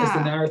pushed, as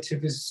the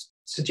narrative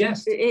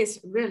suggests. It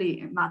is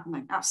really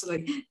maddening,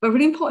 absolutely. But a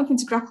really important thing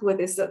to grapple with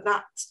is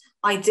that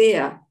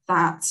idea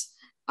that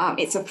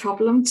it's a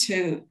problem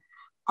to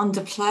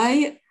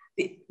underplay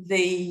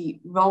the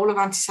role of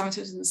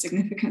anti-Semitism, the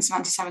significance of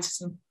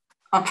anti-Semitism,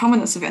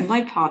 prominence of it in the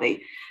Labour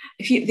Party.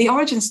 The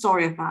origin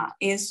story of that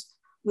is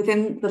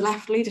within the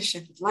left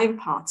leadership of the Labour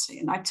Party,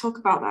 and I talk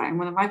about that in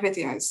one of my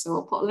videos, so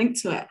I'll put a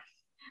link to it.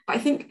 But I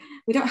think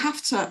we don't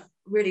have to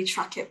really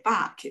track it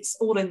back. It's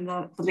all in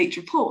the leaked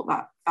report,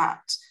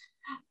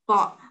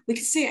 but we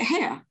can see it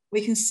here.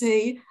 We can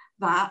see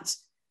that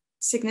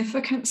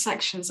significant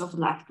sections of the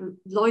left,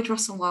 Lloyd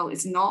Russell-Moyle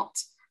is not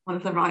one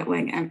of the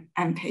right-wing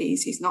MPs.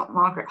 He's not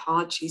Margaret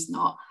Hodge. He's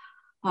not,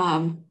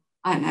 I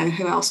don't know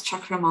who else,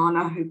 Chuck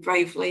Romano, who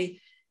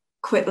bravely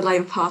quit the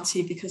Labour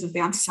Party because of the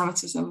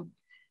anti-Semitism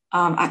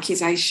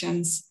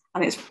accusations.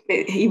 And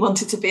he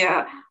wanted to be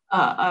a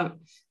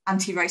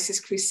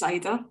anti-racist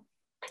crusader.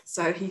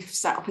 So he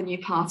set up a new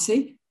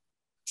party.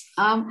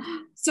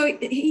 So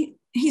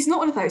he's not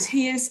one of those.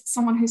 He is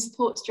someone who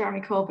supports Jeremy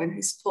Corbyn,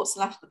 who supports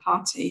the left of the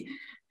party,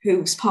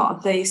 who's part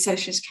of the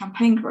Socialist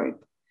Campaign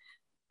Group.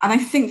 And I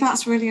think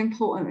that's really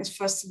important, is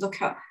for us to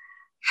look at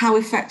how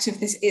effective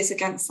this is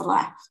against the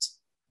left,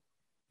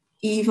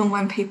 even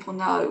when people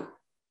know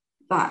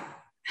that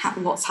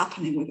what's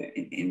happening with it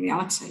in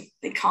reality.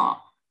 They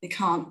topple,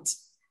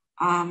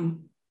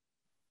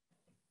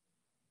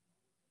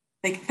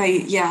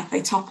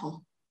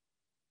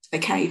 they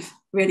cave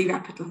really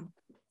rapidly.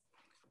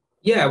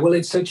 Yeah, well,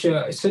 it's such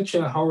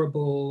a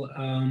horrible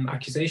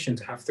accusation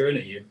to have thrown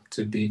at you,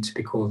 to be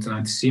called an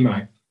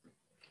anti-Semite.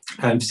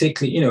 And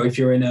particularly, if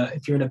you're in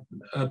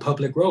a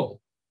public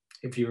role,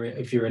 if you're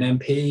an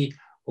MP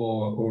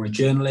or a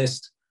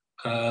journalist,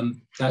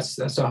 that's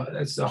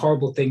a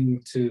horrible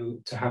thing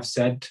to have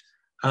said.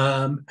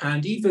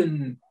 And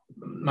even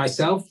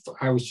myself,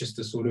 I was just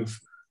a sort of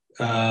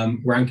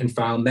rank and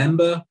file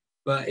member,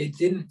 but it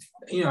didn't.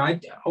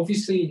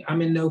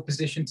 I'm in no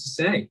position to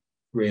say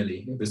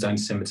really, it was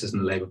anti-Semitism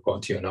in the Labour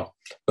Party or not.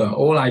 But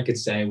all I could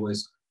say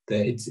was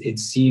that it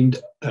seemed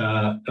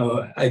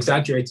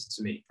exaggerated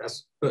to me.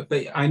 But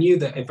I knew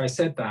that if I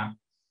said that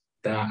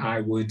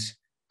I would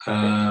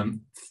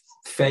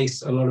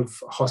face a lot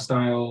of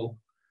hostile.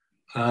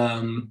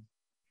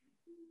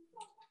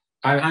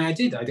 I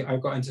did. I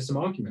got into some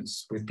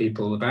arguments with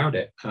people about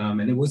it,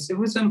 and it was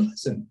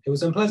unpleasant. It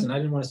was unpleasant. I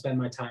didn't want to spend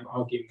my time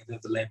arguing with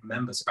other Labour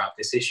members about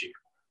this issue.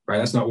 Right,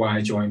 that's not why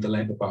I joined the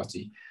Labour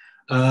Party.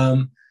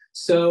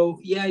 So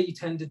yeah, you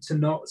tended to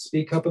not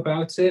speak up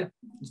about it.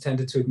 You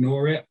tended to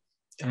ignore it,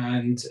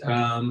 and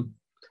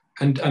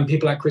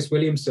people like Chris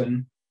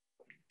Williamson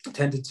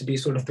tended to be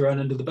sort of thrown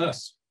under the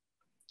bus.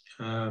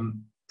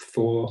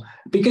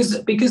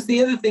 Because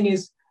the other thing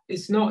is,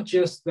 it's not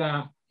just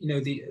that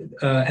the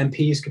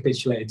MPs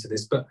capitulated to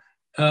this, but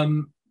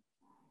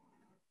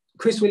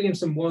Chris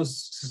Williamson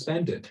was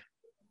suspended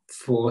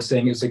for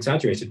saying it was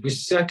exaggerated, which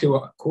is exactly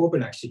what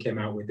Corbyn actually came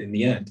out with in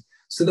the end.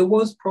 So there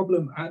was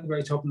problem at the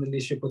very top of the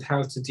leadership with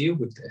how to deal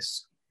with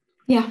this.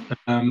 Yeah.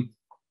 And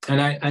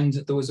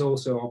there was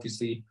also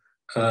obviously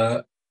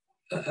a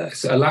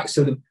lack.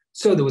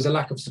 So there was a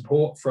lack of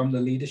support from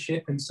the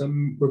leadership in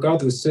some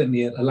regard. There was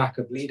certainly a lack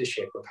of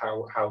leadership of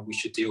how we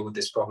should deal with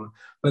this problem.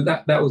 But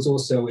that was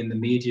also in the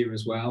media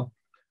as well.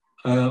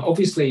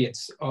 Obviously,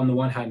 it's on the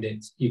one hand,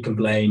 you can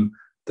blame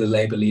the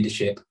Labour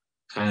leadership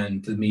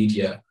and the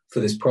media for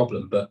this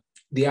problem, but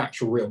the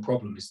actual real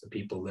problem is the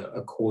people that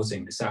are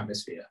causing this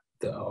atmosphere,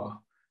 that are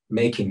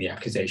making the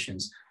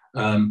accusations.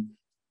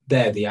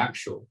 They're the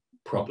actual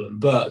problem,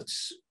 but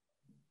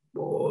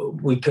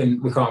we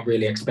can't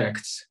really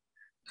expect.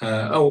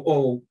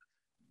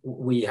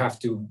 We have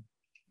to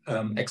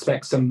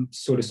expect some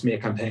sort of smear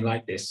campaign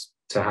like this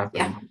to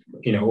happen,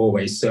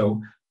 always.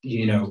 So,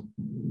 we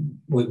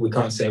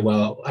can't say,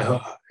 well,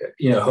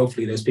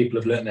 hopefully those people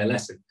have learned their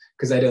lesson,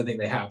 because I don't think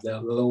they have.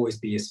 There'll always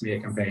be a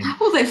smear campaign.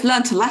 Well, they've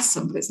learned a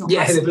lesson, but it's not.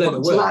 Yeah, they've learned the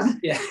words.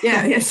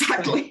 Yeah,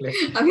 exactly.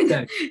 I mean,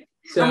 and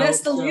they're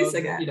still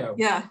using it.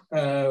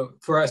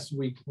 For us,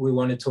 we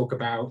want to talk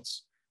about.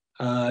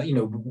 How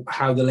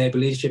the Labour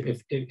leadership,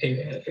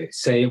 if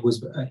say it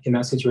was in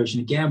that situation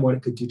again, what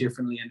it could do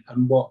differently,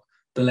 and what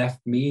the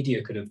left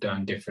media could have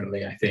done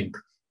differently, I think,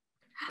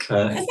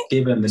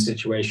 given the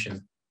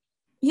situation.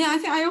 Yeah, I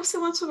think I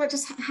also want to talk about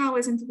just how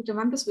as individual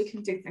members we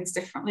can do things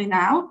differently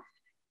now,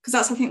 because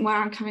that's, I think, where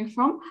I'm coming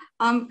from.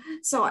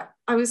 So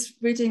I was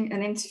reading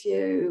an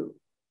interview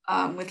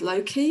with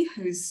Loki,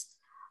 who's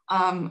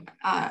a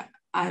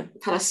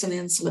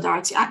Palestinian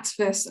solidarity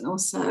activist and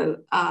also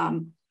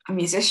a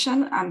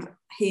musician, and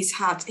he's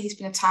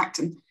been attacked,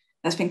 and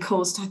there's been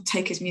calls to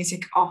take his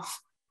music off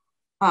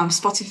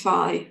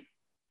Spotify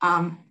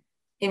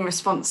in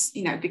response,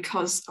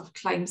 because of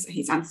claims that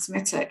he's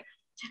anti-Semitic.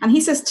 And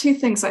he says two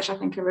things which I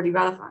think are really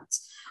relevant.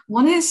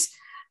 One is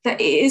that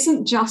it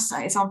isn't just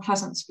that it's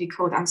unpleasant to be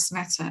called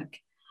anti-Semitic,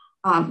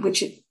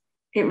 which it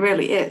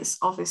really is,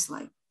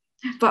 obviously,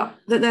 but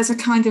that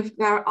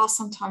there are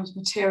sometimes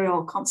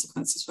material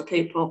consequences for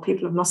people.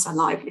 People have lost their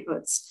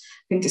livelihoods,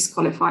 been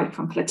disqualified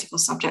from political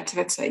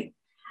subjectivity.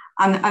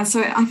 And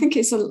so I think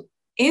it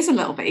is a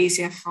little bit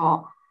easier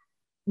for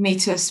me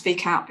to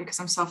speak out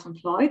because I'm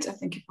self-employed. I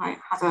think if I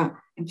had an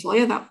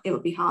employer, that it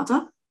would be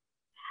harder.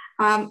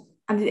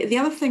 And the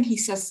other thing he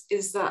says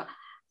is that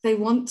they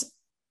want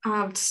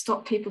to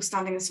stop people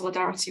standing in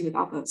solidarity with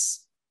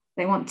others.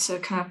 They want to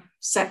kind of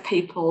set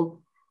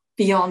people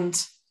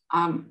beyond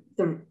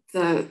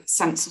the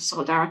sense of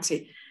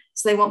solidarity.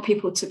 So they want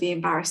people to be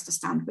embarrassed to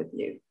stand with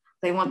you.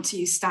 They want to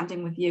use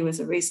standing with you as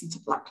a reason to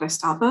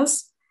blacklist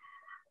others.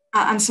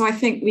 And so I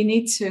think we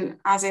need to,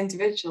 as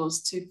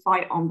individuals, to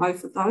fight on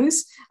both of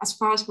those. As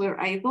far as we're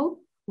able,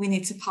 we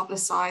need to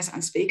publicise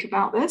and speak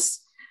about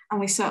this. And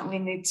we certainly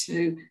need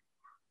to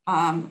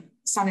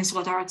stand in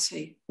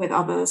solidarity with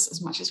others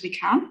as much as we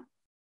can.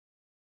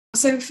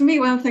 So for me,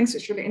 one of the things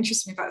which really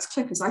interests me about this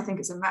clip is I think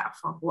it's a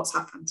metaphor of what's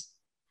happened.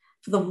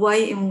 For the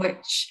way in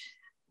which,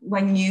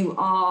 when you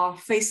are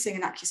facing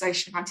an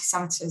accusation of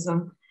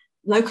anti-Semitism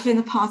locally in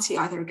the party,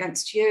 either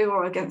against you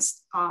or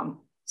against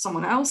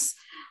someone else,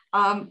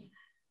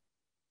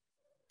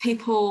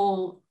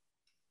 people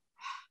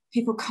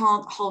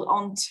can't hold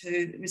on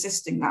to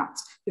resisting that.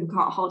 People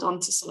can't hold on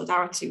to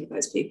solidarity with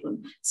those people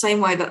in the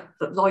same way that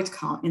Lloyd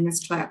can't in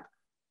this clip.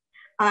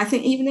 And I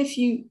think even if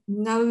you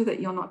know that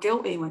you're not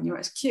guilty when you're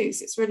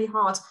accused, it's really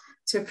hard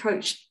to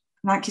approach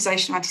an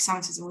accusation of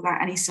anti-Semitism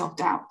without any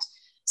self-doubt.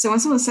 So when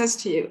someone says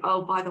to you,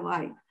 oh, by the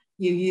way,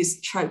 you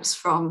used tropes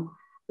from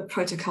the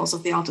Protocols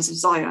of the Elders of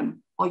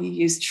Zion, or you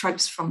used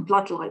tropes from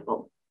blood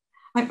libel.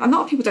 A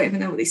lot of people don't even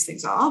know what these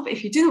things are, but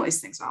if you do know what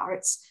these things are,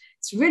 it's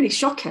really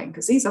shocking,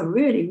 because these are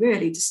really,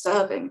 really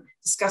disturbing,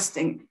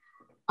 disgusting,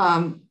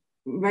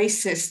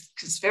 racist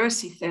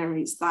conspiracy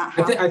theories that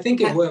I think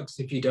it works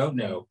if you don't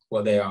know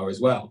what they are as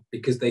well,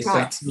 because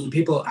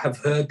people have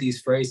heard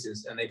these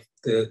phrases and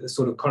the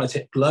sort of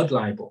connotation blood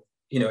libel.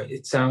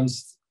 It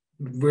sounds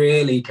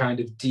really kind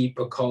of deep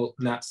occult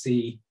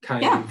Nazi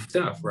kind of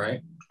stuff,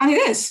 right? And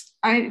it is.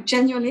 It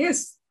genuinely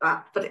is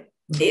that, but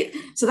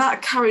So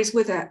that carries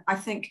with it, I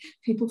think,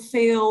 people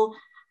feel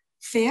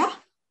fear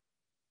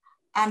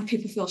and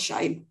people feel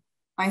shame.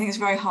 I think it's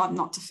very hard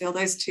not to feel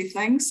those two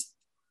things.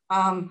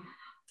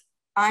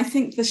 I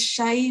think the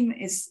shame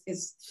is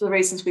for the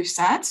reasons we've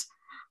said,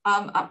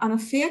 and the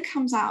fear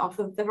comes out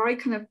of the very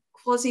kind of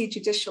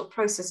quasi-judicial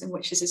process in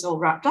which this is all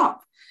wrapped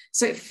up.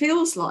 So it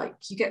feels like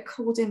you get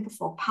called in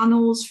before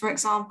panels, for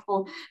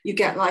example, you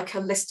get like a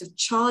list of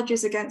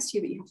charges against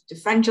you that you have to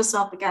defend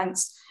yourself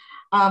against.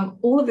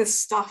 All of this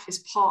stuff is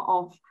part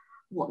of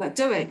what they're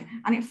doing.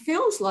 And it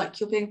feels like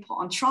you're being put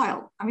on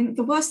trial. I mean,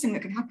 the worst thing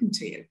that can happen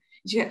to you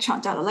is you get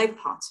chucked out of the Labour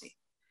Party.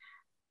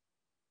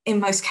 In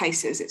most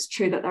cases, it's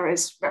true that there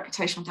is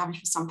reputational damage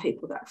for some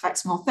people that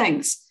affects more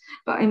things.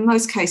 But in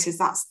most cases,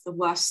 that's the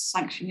worst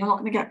sanction. You're not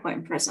going to get put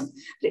in prison.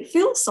 But it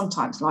feels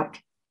sometimes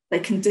like they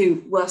can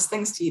do worse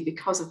things to you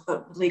because of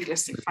the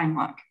legalistic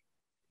framework.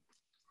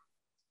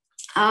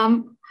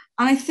 And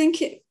I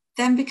think it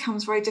then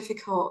becomes very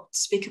difficult to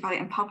speak about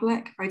it in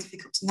public, very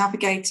difficult to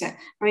navigate it,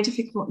 very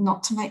difficult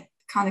not to make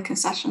the kind of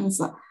concessions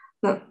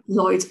that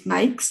Lloyd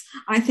makes.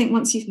 And I think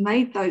once you've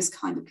made those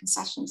kind of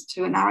concessions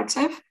to a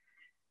narrative,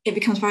 it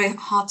becomes very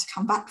hard to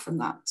come back from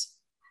that.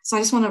 So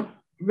I just want to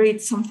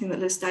read something that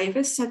Liz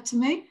Davies said to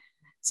me.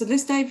 So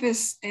Liz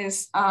Davies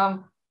is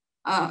an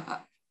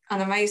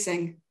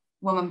amazing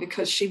woman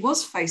because she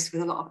was faced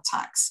with a lot of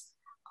attacks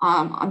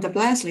under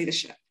Blair's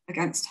leadership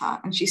against her,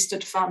 and she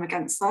stood firm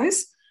against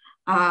those,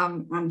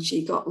 and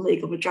she got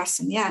legal redress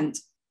in the end.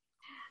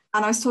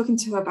 And I was talking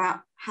to her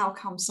about how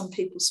come some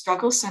people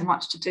struggle so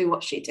much to do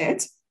what she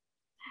did.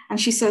 And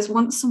she says,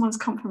 once someone's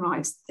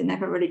compromised, they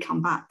never really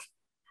come back.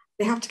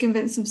 They have to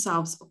convince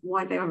themselves of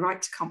why they were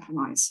right to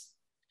compromise.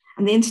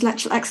 And the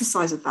intellectual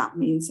exercise of that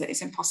means that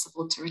it's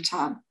impossible to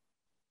return.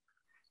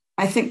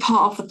 I think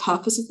part of the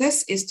purpose of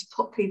this is to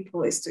put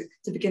people, is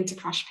to begin to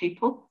crush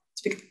people,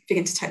 to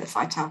begin to take the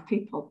fight out of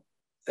people.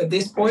 At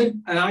this point,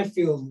 and I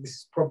feel this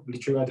is probably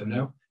true, I don't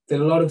know, there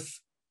are a lot of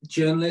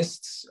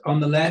journalists on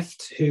the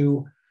left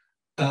who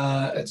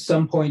at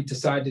some point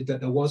decided that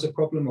there was a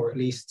problem, or at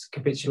least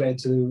capitulated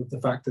to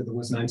the fact that there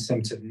was an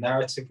anti-Semitism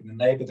narrative in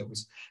Labour that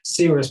was a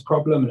serious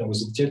problem and it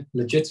was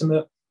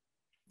legitimate.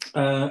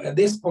 At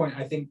this point,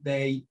 I think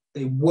they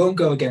won't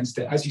go against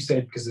it, as you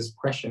said, because there's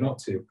pressure not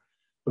to.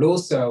 But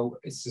also,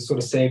 it's a sort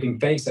of saving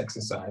face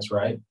exercise,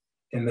 right?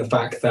 In the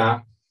fact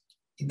that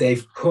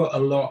they've put a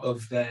lot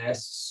of their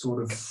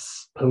sort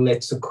of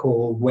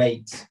political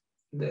weight,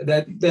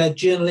 their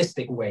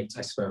journalistic weight,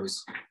 I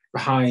suppose,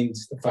 behind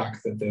the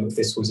fact that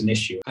this was an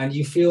issue. And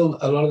you feel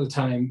a lot of the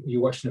time you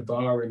watch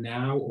Navarra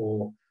now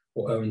or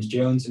Owen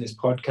Jones in his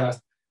podcast,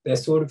 they're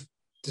sort of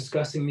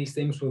discussing these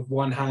things with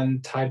one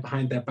hand tied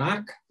behind their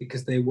back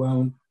because they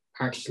won't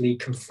actually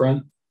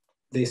confront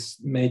this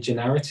major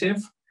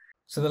narrative.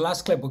 So the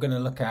last clip we're going to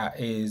look at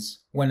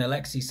is when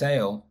Alexei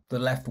Sayle, the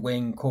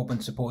left-wing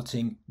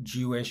Corbyn-supporting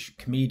Jewish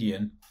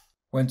comedian,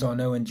 went on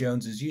Owen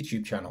Jones's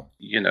YouTube channel.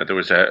 You know, there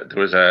was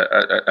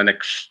an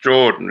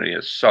extraordinary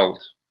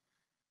assault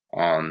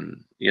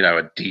on, you know,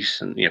 a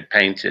decent, you know,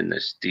 painting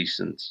this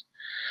decent,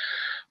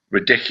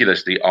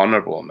 ridiculously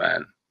honourable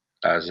man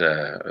as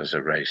a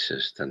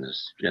racist and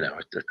as, you know,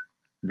 a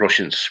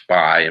Russian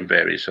spy and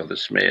various other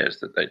smears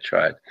that they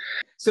tried.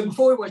 So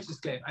before we watch this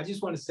clip, I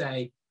just want to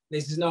say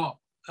this is not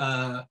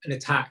an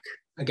attack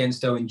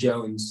against Owen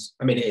Jones.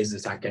 I mean, it is an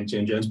attack against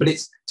Owen Jones, but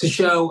it's to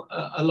show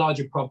a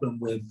larger problem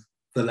with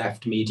the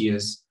left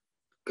media's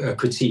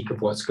critique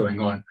of what's going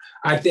on.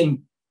 I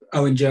think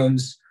Owen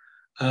Jones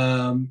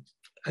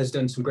has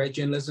done some great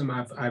journalism.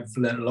 I've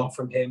learned a lot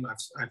from him.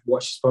 I've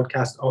watched his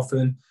podcast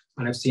often,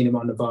 and I've seen him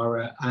on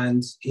Navarra,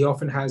 and he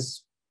often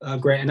has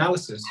great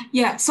analysis.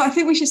 Yeah, so I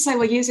think we should say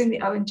we're using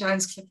the Owen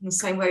Jones clip in the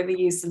same way we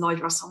use the Lloyd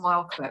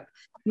Russell-Moyle clip.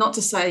 Not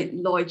to say,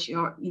 Lloyd,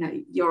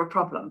 you're a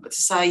problem, but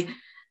to say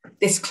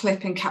this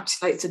clip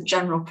encapsulates a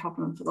general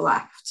problem for the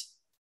left.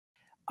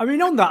 I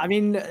mean, on that,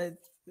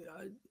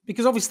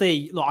 because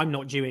obviously, look, I'm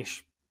not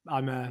Jewish.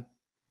 I'm a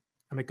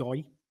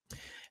guy,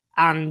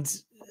 and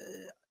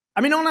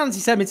I mean, on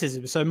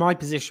anti-Semitism. So my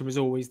position was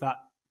always that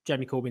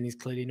Jeremy Corbyn is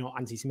clearly not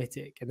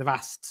anti-Semitic, and the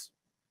vast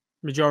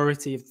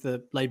majority of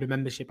the Labour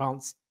membership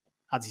aren't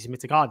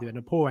anti-Semitic either, and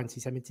abhor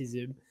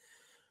anti-Semitism.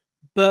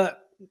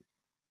 But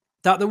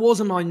that there was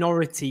a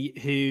minority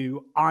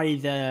who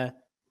either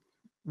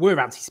were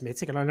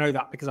anti-Semitic, and I know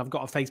that because I've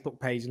got a Facebook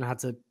page and I had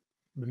to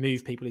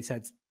remove people who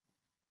said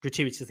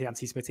gratuitously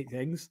anti-Semitic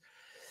things,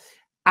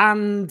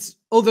 and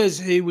others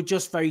who were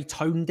just very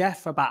tone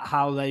deaf about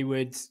how they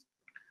would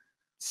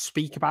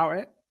speak about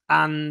it.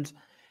 And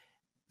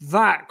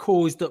that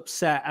caused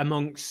upset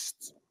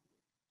amongst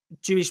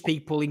Jewish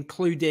people,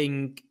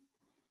 including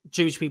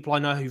Jewish people I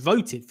know who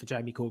voted for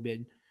Jeremy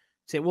Corbyn.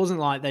 So it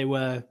wasn't like they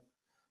were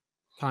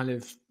kind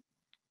of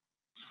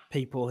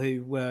people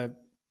who were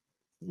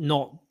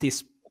not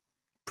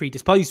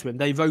predisposed to him.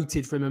 They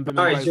voted for him. And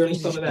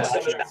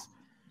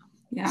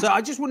Yeah. So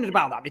I just wondered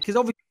about that because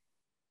obviously.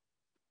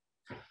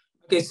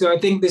 Okay, so I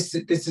think this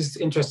is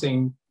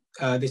interesting.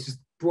 This is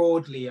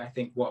broadly, I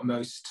think, what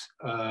most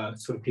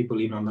sort of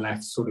people, even on the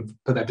left, sort of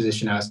put their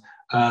position as.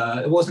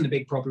 It wasn't a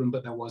big problem,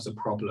 but there was a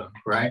problem,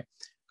 right?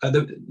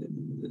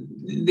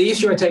 The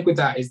issue I take with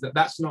that is that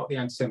that's not the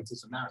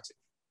anti-Semitism narrative,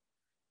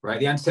 right?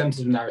 The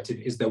anti-Semitism narrative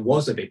is there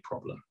was a big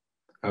problem,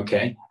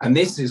 okay? And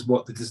this is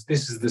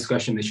the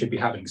discussion they should be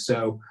having.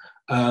 So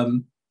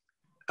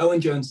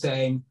Owen Jones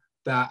saying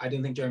that I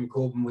don't think Jeremy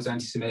Corbyn was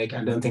anti-Semitic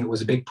and I don't think it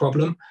was a big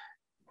problem,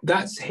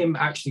 that's him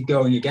actually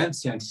going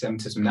against the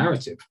anti-Semitism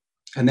narrative.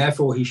 And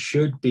therefore he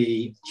should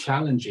be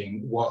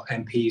challenging what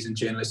MPs and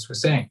journalists were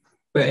saying.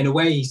 But in a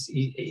way,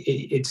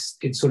 it's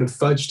sort of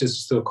fudged as a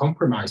sort of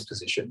compromise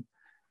position,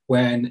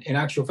 when in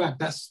actual fact,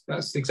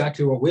 that's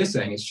exactly what we're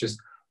saying. It's just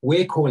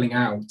we're calling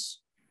out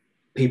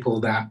people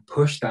that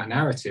push that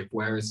narrative,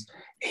 whereas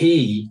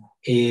he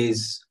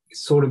is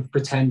sort of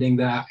pretending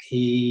that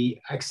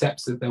he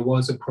accepts that there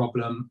was a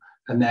problem,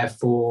 and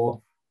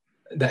therefore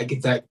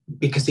that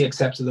because he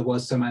accepts that there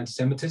was some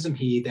anti-Semitism,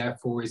 he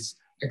therefore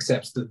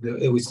accepts that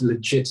it was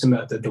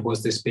legitimate that there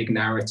was this big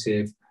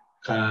narrative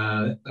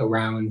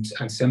around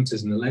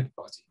anti-Semitism in the Labour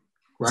Party,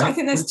 right? So I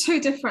think there's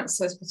two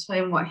differences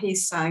between what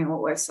he's saying and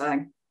what we're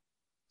saying.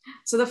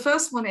 So the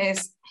first one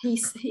is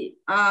he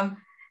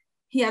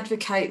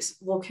advocates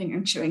walking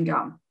and chewing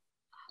gum,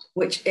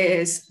 which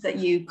is that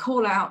you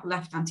call out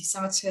left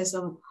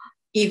anti-Semitism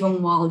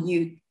even while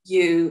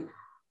you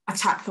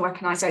attack the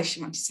weaponization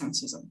of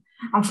anti-Semitism.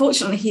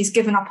 Unfortunately, he's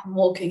given up on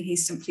walking.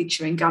 He's simply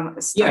chewing gum at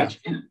this stage.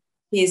 Yeah.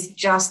 He's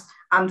just,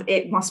 and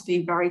it must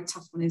be very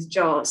tough on his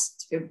jaws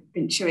to have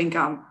been chewing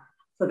gum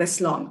for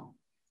this long.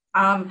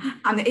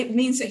 And it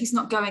means that he's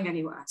not going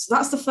anywhere. So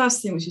that's the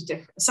first thing which is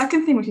different. The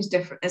second thing which is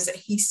different is that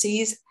he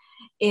sees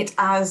it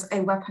as a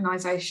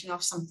weaponization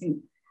of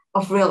something,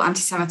 of real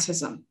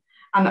anti-Semitism.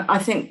 And I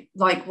think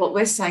like what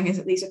we're saying is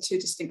that these are two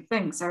distinct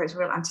things. There is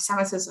real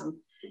anti-Semitism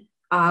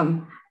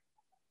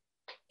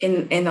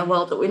in the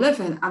world that we live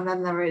in, and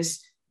then there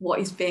is what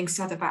is being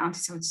said about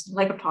anti-Semitism in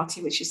the Labour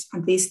Party, which is,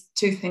 and these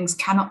two things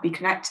cannot be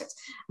connected.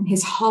 And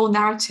his whole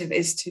narrative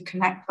is to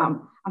connect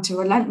them and to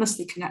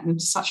relentlessly connect them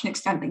to such an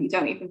extent that you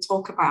don't even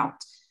talk about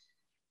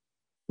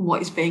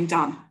what is being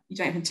done. You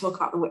don't even talk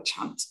about the witch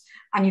hunt.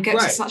 And you get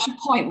to such a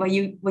point where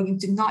you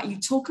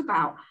talk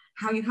about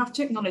how you have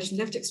to acknowledge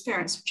lived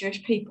experience of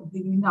Jewish people who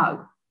you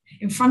know.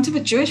 In front of a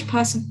Jewish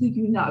person who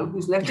you know,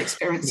 whose lived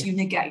experience you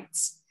negate.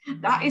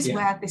 That is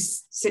where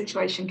this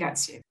situation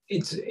gets you.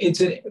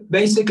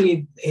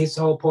 Basically his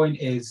whole point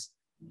is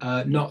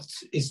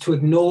to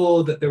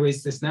ignore that there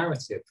is this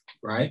narrative,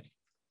 right?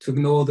 To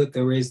ignore that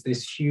there is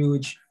this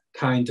huge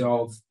kind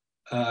of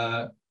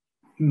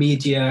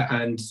media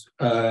and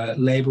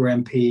Labour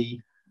MP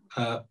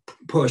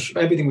push,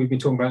 everything we've been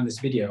talking about in this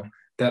video,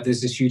 that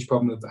there's this huge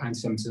problem of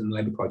anti-Semitism in the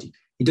Labour Party.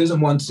 He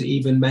doesn't want to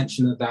even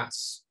mention that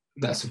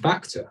that's a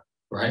factor,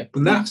 right?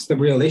 But that's the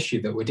real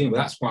issue that we're dealing with.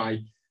 That's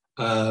why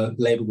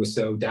Labour was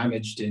so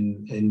damaged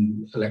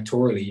in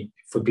electorally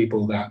for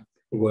people that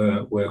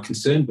were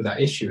concerned with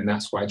that issue, and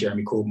that's why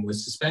Jeremy Corbyn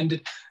was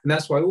suspended, and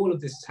that's why all of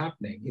this is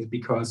happening, is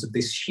because of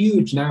this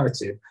huge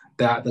narrative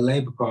that the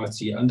Labour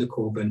Party under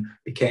Corbyn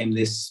became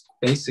this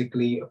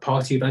basically a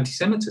party of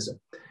anti-Semitism,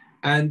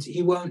 and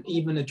he won't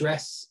even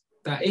address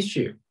that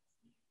issue.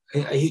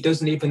 He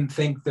doesn't even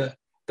think that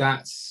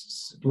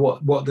that's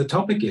what the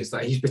topic is.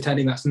 Like, he's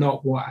pretending that's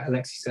not what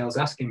Alexei Sayle's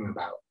asking him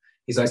about.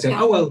 He's like saying,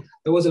 oh, well,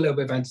 there was a little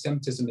bit of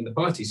anti-Semitism in the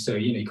party, so,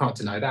 you can't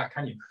deny that,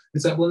 can you?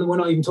 It's like, well, we're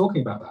not even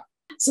talking about that.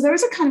 So there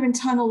is a kind of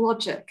internal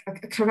logic, a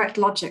correct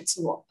logic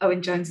to what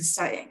Owen Jones is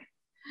saying,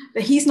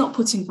 that he's not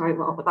putting very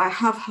well, but I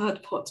have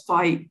heard put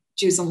by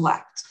Jews on the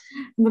left.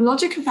 And the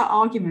logic of that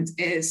argument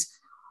is,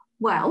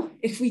 well,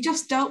 if we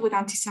just dealt with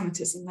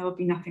anti-Semitism, there would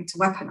be nothing to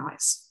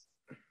weaponize.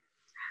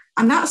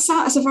 And that's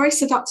a very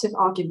seductive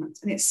argument,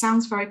 and it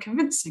sounds very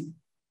convincing,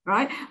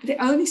 right? But it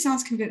only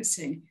sounds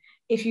convincing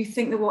if you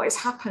think that what is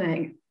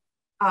happening,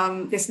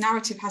 this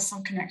narrative has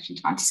some connection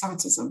to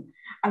anti-Semitism,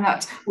 and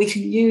that we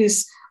can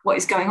use what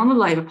is going on in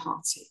the Labour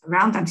Party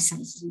around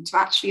anti-Semitism to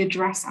actually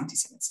address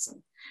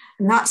anti-Semitism.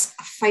 And that's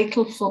a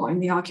fatal flaw in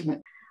the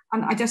argument.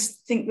 And I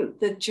just think that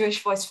the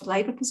Jewish Voice for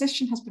Labour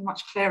position has been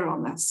much clearer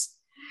on this.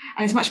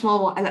 And it's much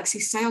more what Alexei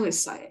Sayle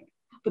is saying.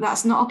 But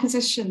that's not a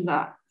position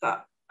that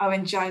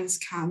Owen Jones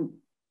can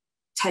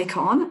take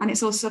on. And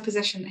it's also a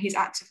position that he's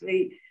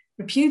actively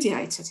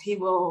repudiated. He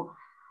will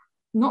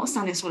not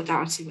stand in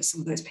solidarity with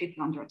some of those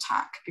people under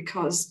attack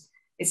because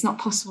it's not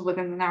possible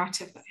within the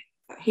narrative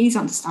that he's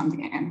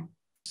understanding it in.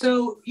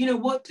 So,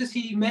 what does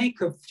he make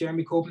of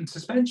Jeremy Corbyn's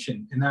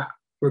suspension in that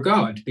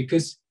regard?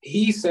 Because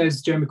he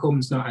says Jeremy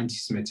Corbyn's not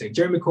anti-Semitic.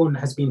 Jeremy Corbyn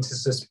has been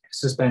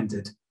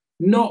suspended,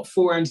 not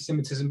for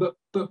anti-Semitism,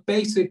 but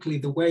basically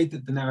the way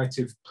that the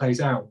narrative plays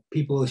out,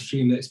 people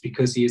assume that it's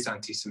because he is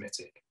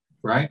anti-Semitic,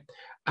 right?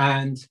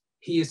 And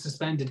he is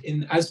suspended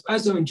as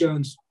Owen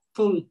Jones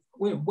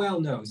well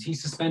knows,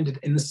 he's suspended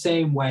in the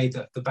same way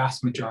that the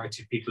vast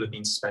majority of people have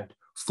been suspended,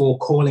 for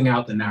calling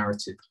out the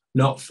narrative,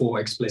 not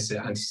for explicit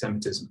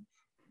anti-Semitism.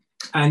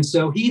 And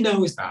so he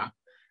knows that,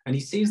 and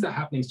he sees that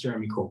happening to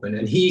Jeremy Corbyn,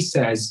 and he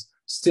says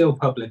still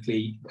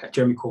publicly that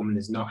Jeremy Corbyn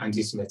is not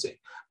anti-Semitic.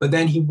 But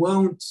then he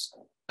won't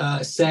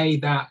say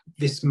that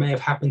this may have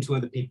happened to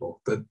other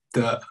people,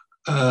 that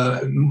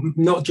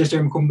not just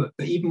Jeremy Corbyn,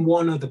 but even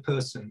one other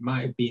person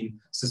might have been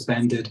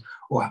suspended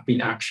or have been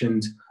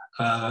actioned,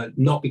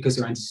 not because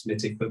they're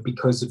anti-Semitic, but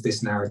because of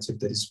this narrative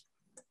that is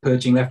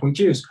purging left-wing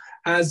Jews.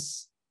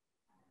 As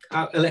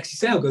Alexei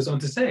Sayle goes on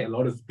to say, a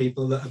lot of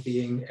people that are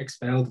being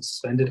expelled and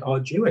suspended are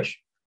Jewish.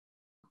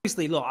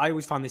 Obviously, look, I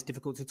always find this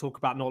difficult to talk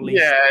about, not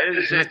least. Yeah,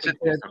 it's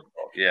difficult.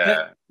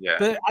 Yeah.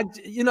 But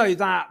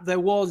that there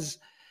was,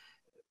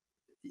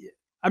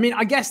 I mean,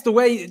 I guess the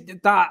way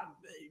that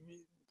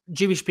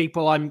Jewish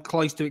people I'm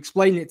close to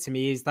explain it to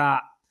me is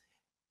that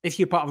if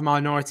you're part of a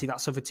minority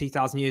that suffered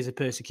 2,000 years of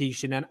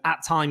persecution, and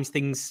at times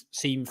things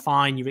seem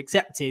fine, you're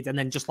accepted, and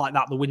then just like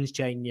that, the wind's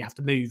changing, you have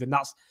to move. And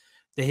that's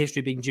the history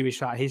of being Jewish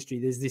throughout history.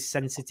 There's this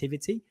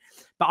sensitivity.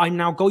 But I'm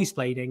now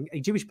goy-splaining a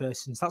Jewish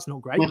person, so that's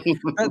not great.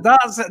 But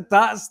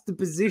that's the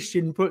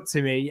position put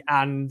to me.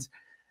 And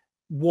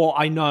what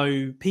I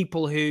know,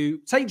 people who,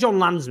 take John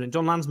Landsman.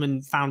 John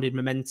Landsman founded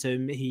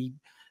Momentum. He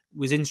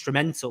was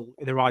instrumental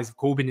in the rise of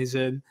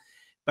Corbynism,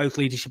 both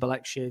leadership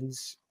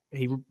elections.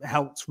 He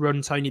helped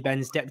run Tony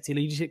Benn's deputy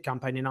leadership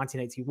campaign in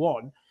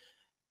 1981.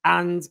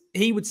 And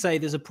he would say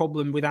there's a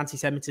problem with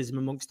anti-Semitism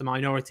amongst the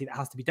minority that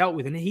has to be dealt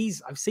with. And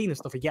I've seen the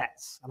stuff he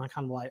gets, and I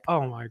kind of like,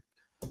 oh my,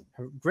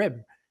 grim.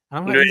 And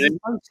I'm like, really?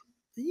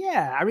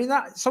 Yeah, I mean,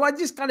 so I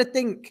just kind of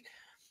think,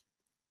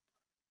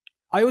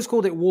 I always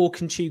called it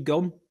walk and chew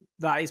gum,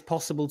 that it's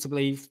possible to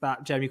believe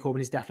that Jeremy Corbyn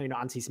is definitely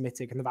not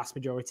anti-Semitic, and the vast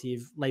majority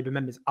of Labour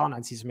members aren't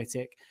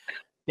anti-Semitic.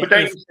 But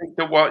don't you think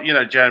that what,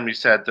 Jeremy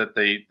said, that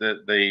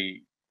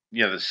the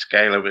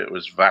scale of it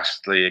was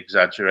vastly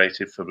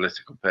exaggerated for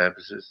political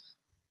purposes?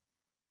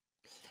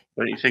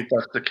 Don't you think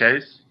that's the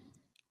case?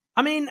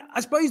 I mean, I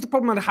suppose the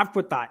problem I have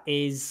with that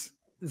is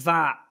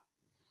that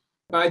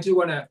I do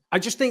want to. I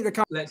just think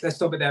that let's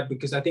stop it there,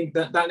 because I think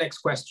that next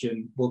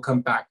question will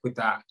come back with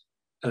that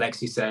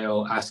Alexei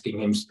Sayle asking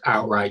him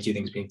outright, do you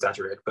think it's being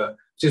exaggerated? But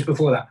just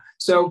before that,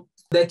 so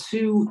there are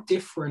two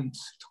different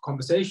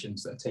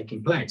conversations that are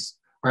taking place.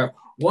 Right,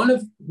 one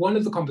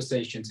of the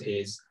conversations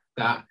is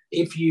that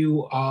if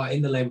you are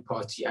in the Labour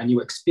Party and you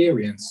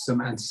experience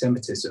some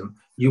anti-Semitism,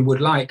 you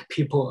would like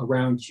people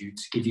around you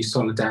to give you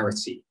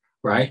solidarity,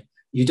 right?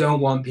 You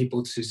don't want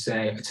people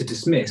to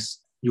dismiss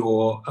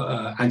your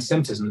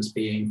anti-Semitism as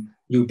being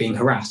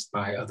harassed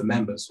by other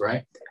members,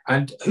 right?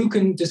 And who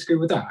can disagree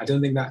with that? I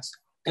don't think that's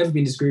ever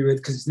been disagreed with,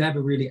 because it's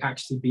never really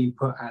actually been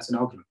put as an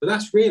argument. But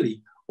that's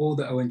really all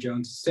that Owen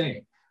Jones is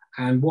saying.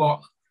 And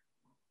what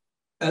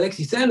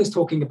Alexei Sayle is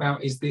talking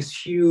about is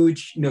this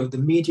huge, the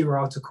media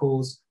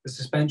articles, the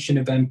suspension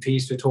of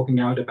MPs who are talking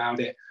out about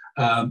it,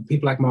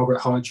 people like Margaret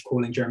Hodge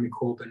calling Jeremy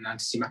Corbyn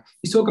anti-Semitic.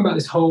 He's talking about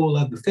this whole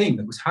other thing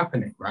that was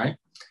happening, right?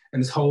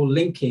 And this whole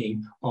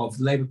linking of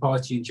the Labour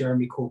Party and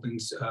Jeremy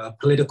Corbyn's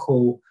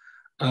political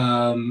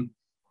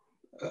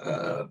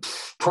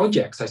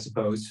projects, I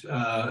suppose,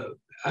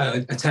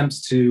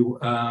 attempts to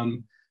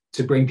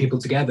bring people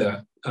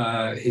together,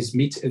 various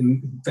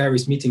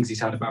meetings he's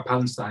had about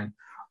Palestine,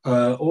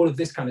 all of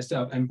this kind of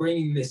stuff, and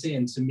bringing this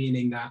into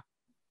meaning that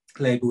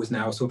Labour was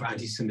now a sort of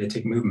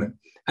anti-Semitic movement.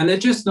 And they're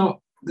just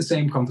not the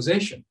same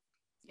conversation.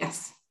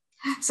 Yes.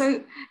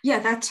 So, yeah,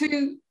 they're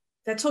talking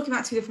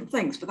about two different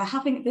things, but they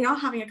are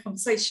having a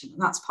conversation,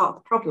 and that's part of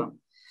the problem.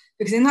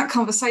 Because in that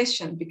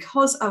conversation,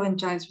 because Owen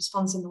Jones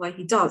responds in the way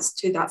he does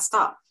to that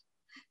stuff,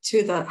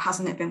 to the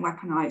hasn't it been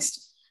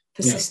weaponized,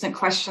 persistent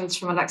questions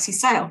from Alexei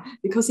Sayle,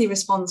 because he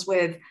responds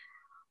with,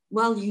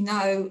 well,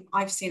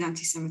 I've seen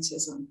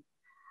anti-Semitism.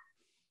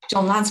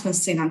 John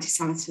Landsman's seen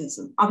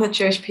anti-Semitism. Other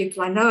Jewish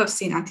people I know have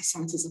seen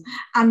anti-Semitism.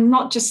 And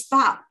not just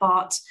that,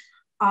 but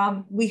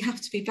we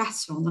have to be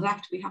better. On the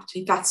left, we have to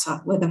be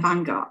better. We're the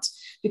vanguard.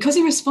 Because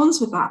he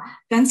responds with that,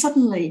 then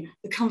suddenly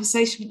the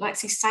conversation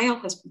Alexei Sayle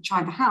has been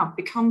trying to have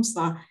becomes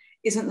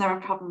isn't there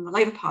a problem in the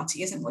Labour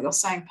Party? Isn't what you're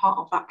saying part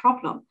of that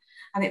problem?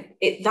 And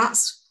it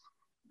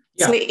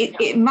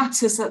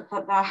matters that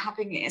they're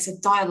having it as a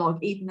dialogue,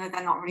 even though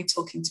they're not really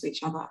talking to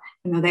each other,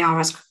 they are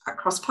at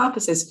cross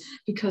purposes,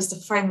 because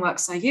the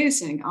frameworks they're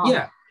using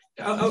are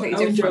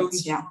completely different.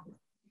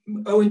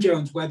 Owen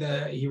Jones,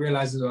 whether he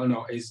realizes it or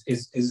not,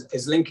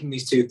 is linking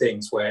these two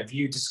things, where if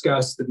you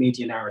discuss the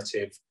media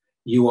narrative,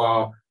 you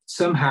are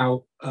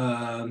somehow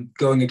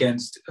going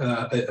against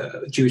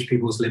Jewish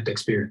people's lived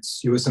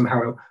experience. You are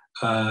somehow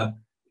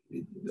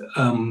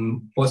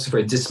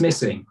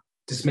dismissing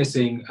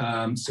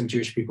some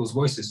Jewish people's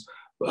voices.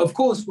 But of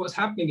course, what's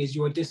happening is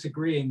you're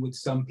disagreeing with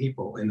some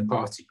people in the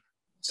party.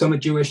 Some are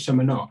Jewish, some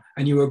are not.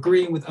 And you're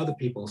agreeing with other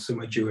people, some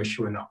are Jewish,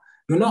 who are not.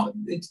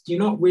 You're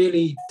not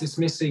really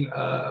dismissing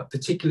a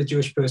particular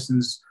Jewish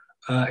person's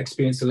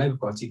experience of the Labour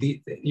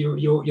Party.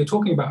 You're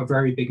talking about a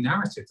very big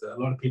narrative that a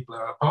lot of people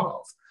are a part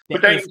of.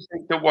 But don't you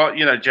think that what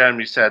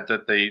Jeremy said,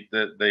 that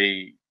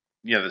the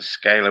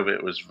scale of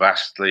it was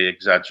vastly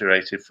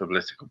exaggerated for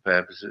political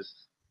purposes?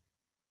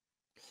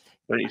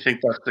 Don't you think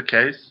that's the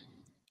case?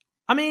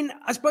 I mean,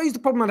 I suppose the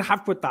problem I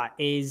have with that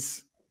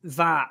is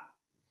that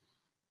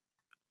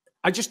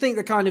I just think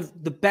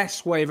the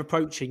best way of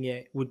approaching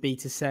it would be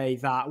to say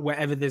that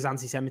wherever there's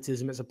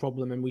anti-Semitism, it's a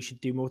problem and we should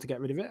do more to get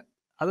rid of it.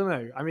 I don't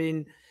know. I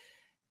mean,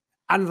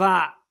 And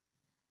that,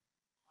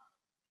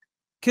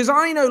 because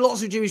I know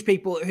lots of Jewish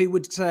people who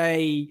would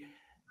say,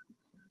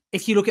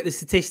 if you look at the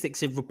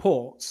statistics of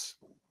reports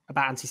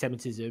about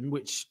anti-Semitism,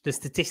 which the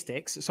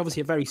statistics, it's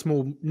obviously a very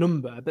small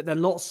number, but there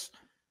are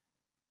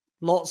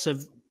lots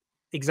of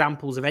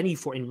examples of any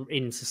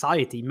in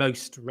society.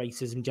 Most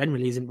racism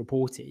generally isn't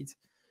reported.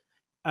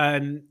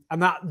 And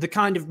that the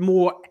kind of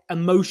more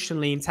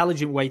emotionally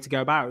intelligent way to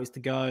go about it is to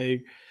go,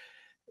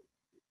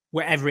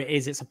 wherever it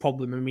is, it's a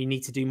problem and we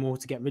need to do more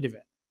to get rid of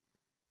it.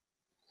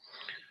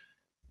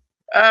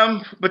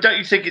 But don't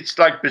you think it's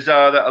like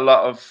bizarre that a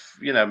lot of,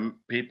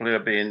 people who are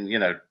being,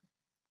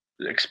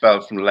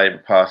 expelled from the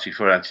Labour Party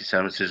for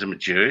anti-Semitism are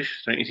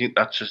Jewish? Don't you think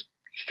that's just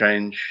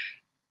strange?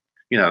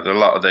 There are a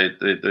lot of the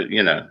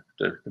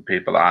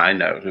people I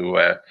know who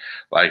were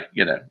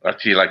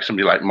actually like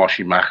somebody like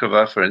Moshe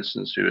Machova, for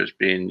instance, who has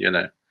been,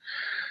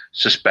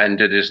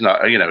 suspended is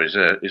not,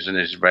 is an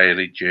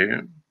Israeli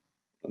Jew.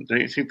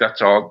 Don't you think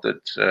that's odd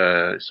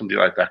that somebody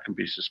like that can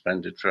be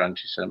suspended for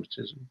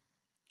anti-Semitism?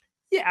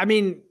 Yeah, I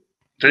mean,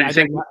 don't you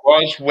think it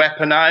was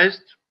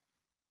weaponized?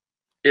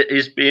 It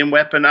is being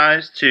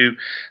weaponized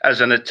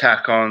as an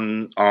attack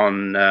on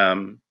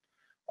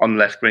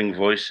left-wing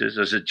voices,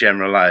 as a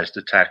generalized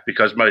attack,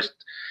 because most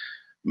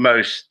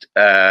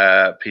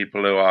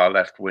people who are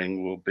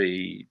left-wing will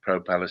be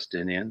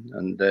pro-Palestinian,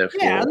 and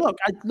therefore,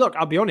 look,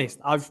 I'll be honest,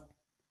 I've,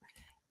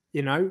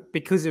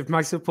 because of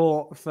my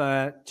support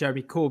for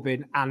Jeremy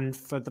Corbyn and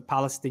for the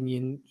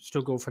Palestinian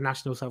struggle for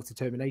national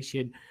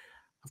self-determination,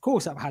 of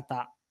course I've had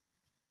that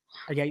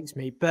against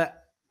me.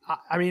 But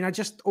I mean, I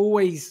just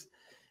always,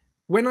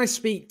 when I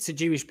speak to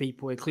Jewish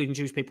people, including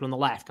Jewish people on the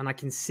left, and I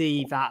can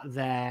see that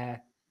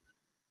their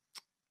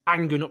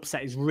anger and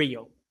upset is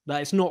real,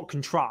 that it's not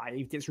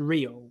contrived, it's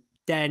real,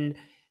 then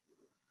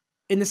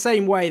in the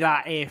same way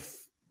that if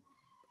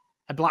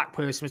a black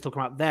person was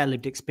talking about their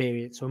lived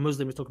experience or a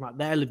Muslim was talking about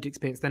their lived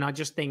experience, then I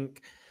just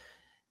think,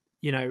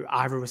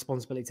 I have a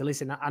responsibility to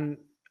listen. And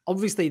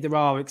obviously there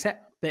are,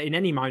 except that in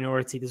any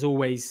minority, there's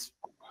always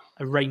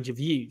a range of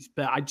views.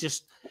 But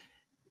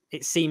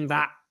it seemed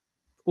that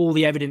all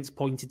the evidence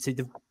pointed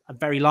to a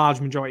very large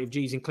majority of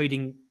Jews,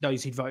 including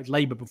those who'd voted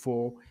Labour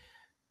before,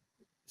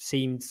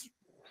 seemed,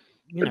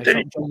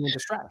 genuine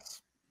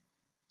distress.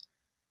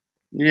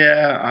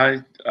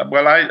 Yeah,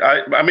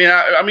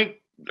 I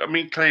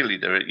mean, clearly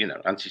there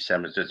are,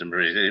 anti-Semitism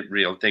is a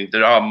real thing.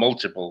 There are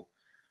multiple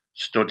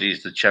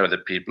studies that show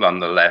that people on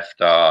the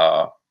left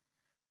are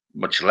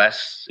much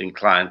less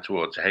inclined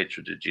towards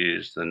hatred of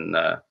Jews than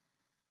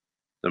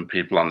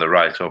people on the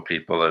right or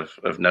people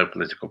of no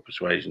political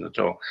persuasion at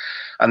all,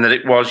 and that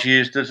it was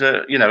used as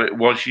it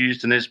was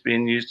used and is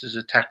being used as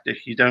a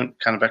tactic. You don't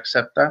kind of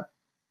accept that?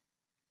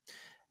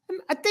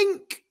 I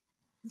think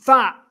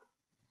that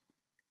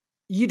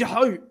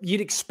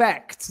you'd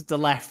expect the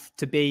left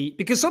to be,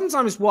 because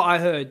sometimes what I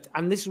heard,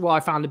 and this is what I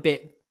found a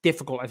bit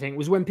difficult, I think,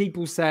 was when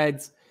people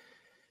said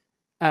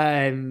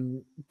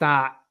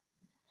that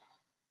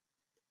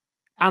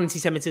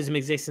anti-Semitism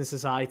exists in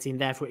society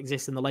and therefore it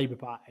exists in the Labour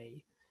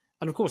Party.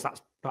 And of course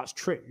that's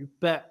true.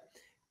 But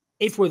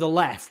if we're the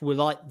left, we're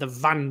like the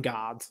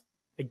vanguard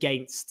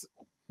against,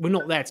 we're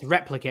not there to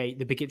replicate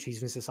the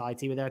bigotries in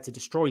society, we're there to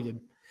destroy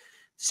them.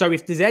 So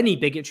if there's any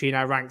bigotry in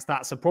our ranks,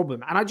 that's a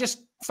problem. And I just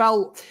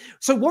felt,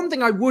 so one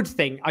thing I would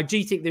think, I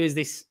do think there is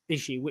this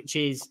issue, which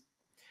is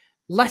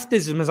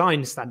leftism, as I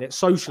understand it,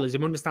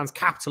 socialism understands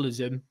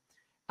capitalism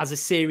as a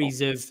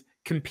series of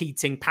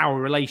competing power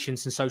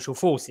relations and social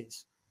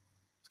forces.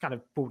 It's kind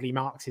of broadly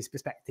Marxist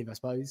perspective, I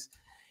suppose.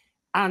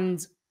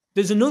 And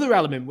there's another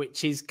element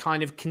which is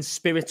kind of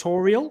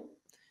conspiratorial,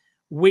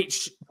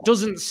 which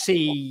doesn't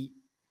see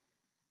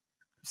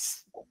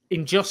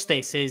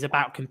injustice as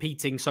about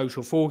competing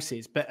social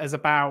forces, but as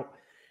about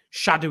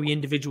shadowy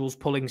individuals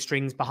pulling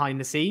strings behind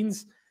the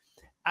scenes.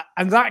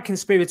 And that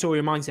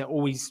conspiratorial mindset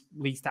always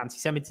leads to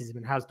anti-Semitism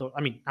and has done.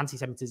 I mean,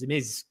 anti-Semitism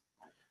is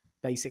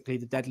basically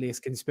the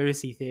deadliest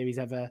conspiracy theories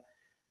ever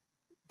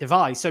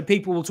devised. So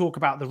people will talk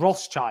about the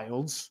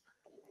Rothschilds,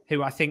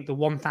 who I think the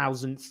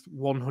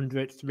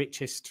 1,100th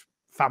richest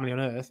family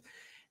on earth,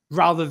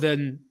 rather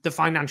than the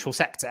financial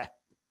sector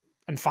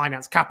and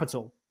finance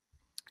capital.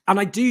 And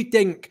I do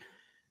think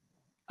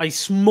a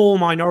small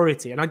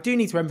minority, and I do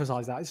need to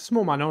emphasize that, it's a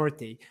small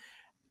minority,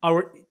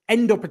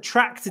 end up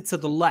attracted to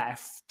the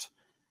left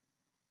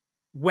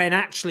when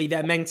actually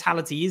their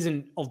mentality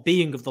isn't of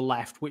being of the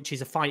left, which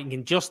is a fighting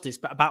injustice,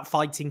 but about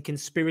fighting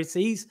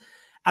conspiracies.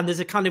 And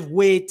there's a kind of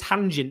weird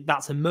tangent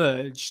that's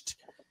emerged.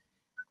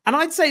 And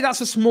I'd say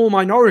that's a small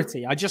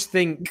minority. I just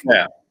think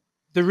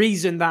the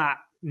reason that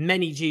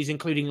many Jews,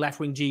 including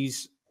left-wing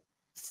Jews,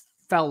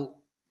 felt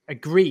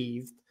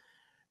aggrieved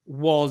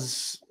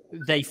was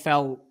they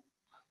felt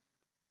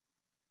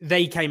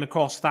they came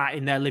across that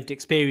in their lived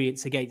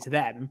experience against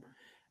them.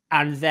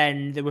 And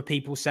then there were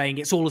people saying,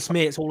 it's all a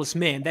smear, it's all a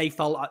smear. And they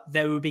felt like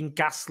they were being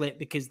gaslit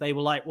because they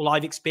were like, well,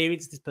 I've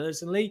experienced this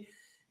personally,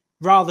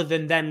 rather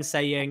than them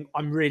saying,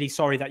 I'm really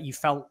sorry that you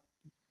felt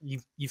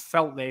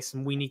this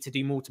and we need to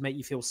do more to make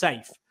you feel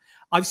safe.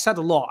 I've said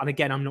a lot. And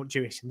again, I'm not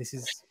Jewish. And this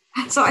is...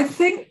 So I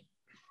think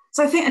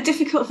So I think a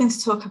difficult thing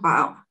to talk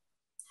about.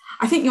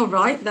 I think you're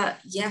right that,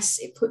 yes,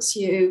 it puts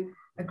you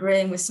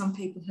agreeing with some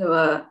people who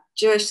are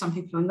Jewish, some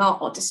people who are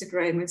not, or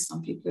disagreeing with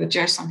some people who are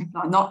Jewish, some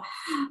people are not.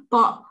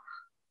 But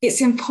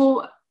it's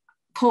important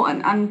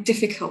and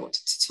difficult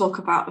to talk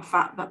about the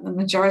fact that the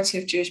majority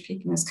of Jewish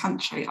people in this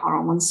country are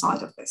on one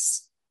side of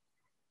this.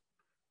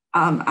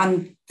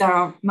 And there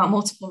are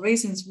multiple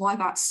reasons why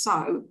that's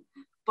so.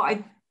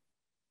 But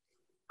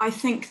I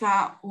think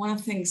that one of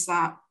the things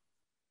that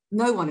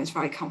no one is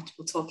very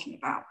comfortable talking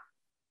about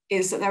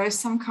is that there is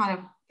some kind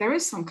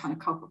of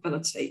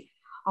culpability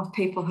of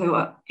people who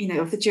are,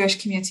 of the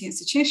Jewish community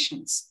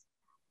institutions,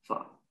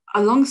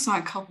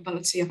 alongside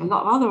culpability of a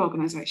lot of other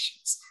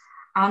organisations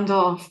and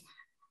of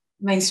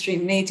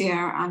mainstream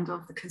media and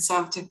of the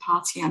Conservative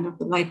Party and of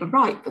the Labour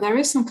right. But there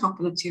is some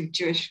culpability of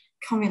Jewish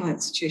communal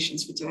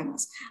institutions for doing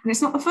this. And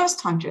it's not the first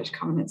time Jewish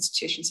communal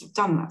institutions have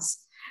done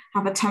this,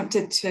 have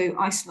attempted to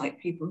isolate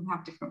people who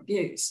have different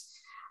views.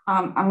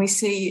 And we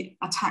see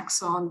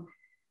attacks on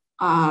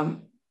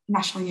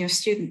National Year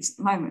students at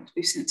the moment.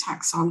 We've seen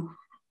attacks on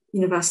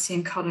University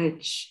and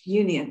College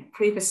Union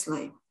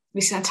previously.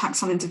 We've seen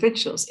attacks on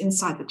individuals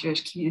inside the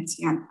Jewish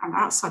community and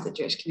outside the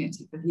Jewish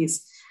community for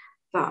views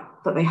that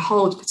they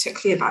hold,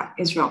 particularly about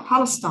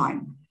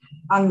Israel-Palestine.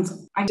 And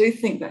I do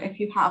think that if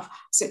you have a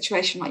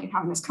situation like you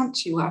have in this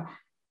country where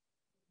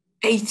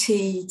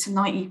 80 to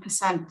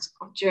 90%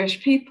 of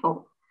Jewish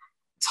people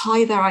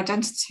tie their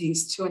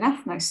identities to an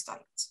ethno-state,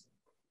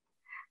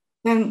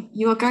 then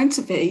you are going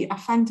to be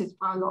offended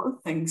by a lot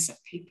of things that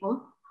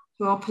people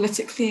who are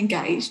politically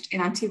engaged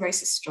in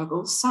anti-racist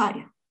struggles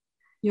say.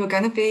 You are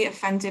going to be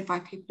offended by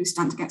people who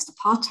stand against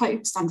apartheid,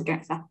 who stand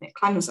against ethnic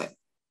cleansing.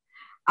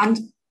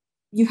 And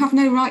you have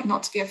no right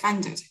not to be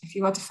offended if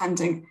you are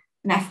defending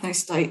an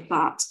ethno-state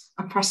that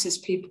oppresses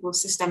people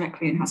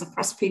systemically and has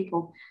oppressed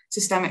people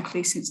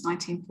systemically since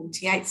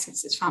 1948,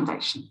 since its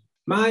foundation.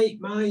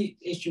 My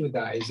issue with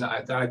that is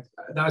that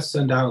that's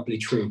undoubtedly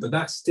true, but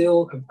that's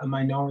still a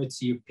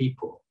minority of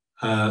people.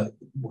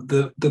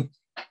 The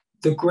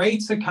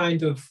greater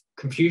kind of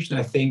confusion,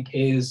 I think,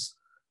 is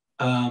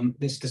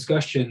this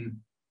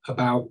discussion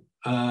about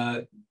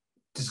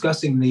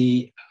discussing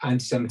the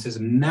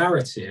anti-Semitism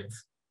narrative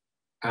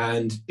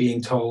and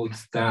being told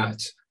that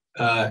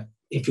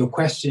if you're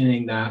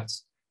questioning that,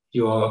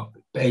 you're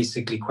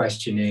basically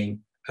questioning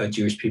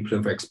Jewish people who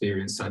have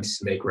experienced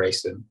anti-Semitic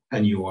racism,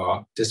 and you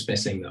are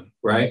dismissing them,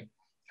 right?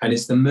 And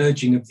it's the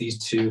merging of these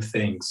two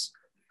things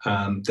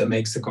that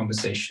makes the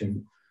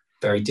conversation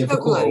very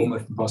difficult, or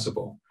almost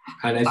impossible.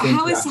 And I think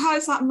how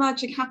is that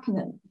merging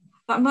happening?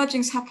 That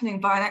merging is happening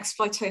by an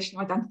exploitation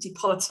of identity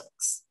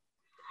politics.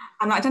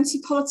 And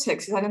identity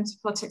politics is identity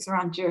politics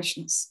around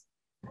Jewishness.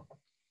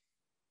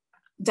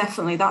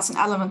 Definitely, that's an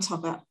element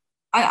of it.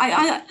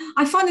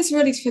 I find this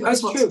really difficult.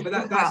 That's true,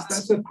 but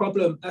that's a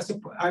problem.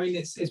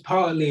 It's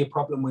partly a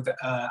problem with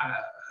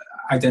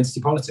identity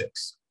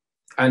politics,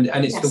 and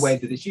it's the way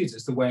that it's used.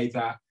 It's the way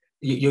that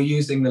you're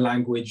using the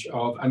language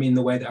of,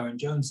 the way that Owen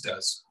Jones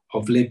does,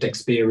 of lived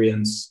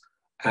experience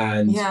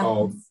and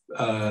of.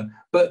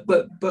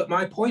 But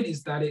my point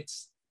is that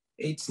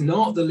it's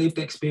not the lived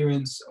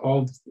experience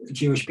of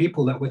Jewish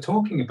people that we're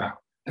talking about.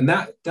 And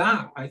that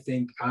I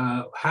think,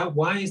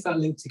 why is that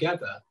linked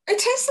together?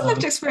 It is the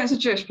lived experience of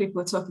Jewish people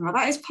we're talking about.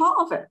 That is part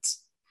of it.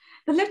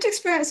 The lived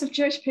experience of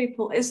Jewish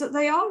people is that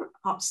they are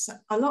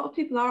upset. A lot of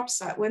people are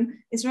upset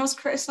when Israel's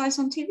criticised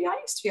on TV. I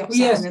used to be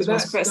upset when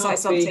Israel's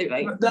criticised on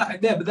TV.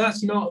 But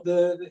that's not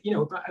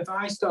if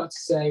I start to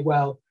say,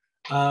 well,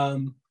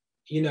 all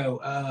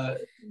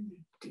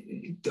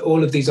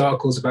of these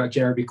articles about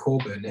Jeremy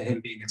Corbyn and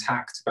him being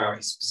attacked about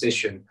his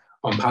position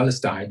on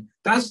Palestine,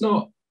 that's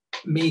not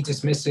me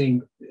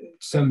dismissing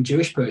some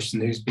Jewish person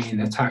who's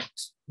being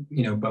attacked,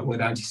 but with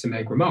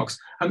anti-Semitic remarks.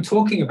 I'm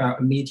talking about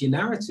a media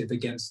narrative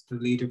against the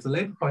leader of the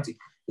Labour Party.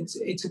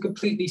 It's a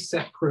completely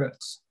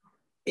separate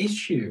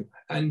issue,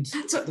 and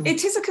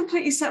it is a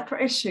completely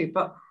separate issue.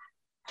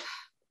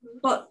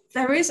 But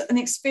there is an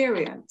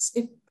experience.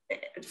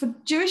 For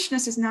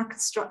Jewishness is now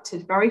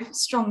constructed very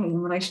strongly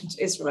in relation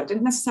to Israel. It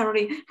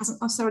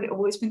hasn't necessarily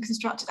always been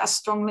constructed as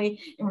strongly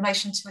in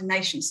relation to a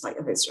nation state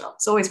of Israel.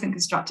 It's always been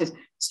constructed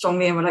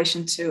strongly in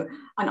relation to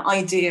an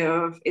idea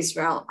of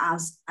Israel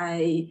as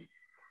an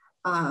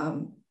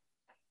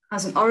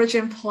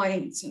origin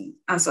point and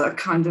as a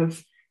kind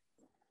of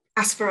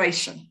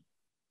aspiration,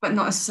 but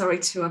not necessarily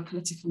to a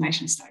political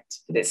nation state.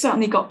 But it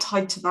certainly got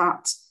tied to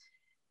that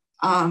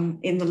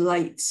in the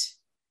late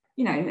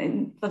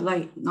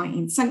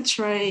 19th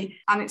century.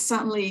 And it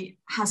certainly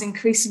has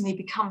increasingly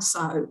become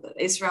so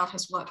that Israel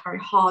has worked very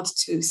hard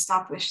to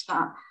establish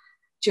that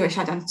Jewish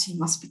identity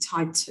must be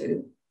tied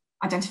to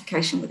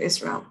identification with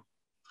Israel.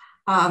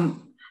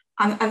 And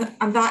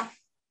that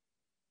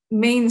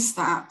means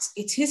that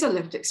it is a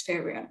lived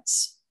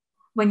experience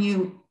when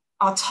you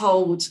are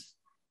told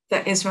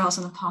that Israel is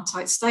an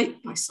apartheid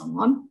state by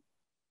someone,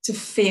 to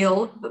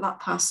feel that that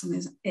person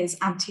is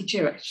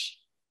anti-Jewish.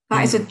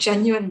 That is a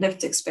genuine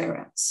lived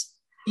experience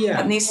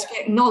that needs to be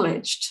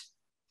acknowledged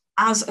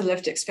as a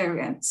lived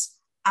experience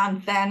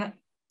and then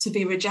to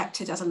be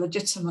rejected as a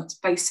legitimate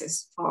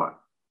basis for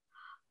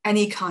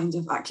any kind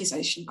of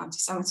accusation of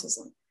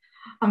anti-Semitism.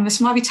 And this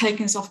might be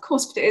taken as off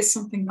course, but it is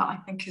something that I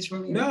think is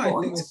really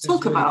important to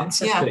talk about.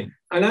 Yeah,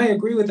 and I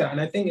agree with that.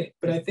 And I think,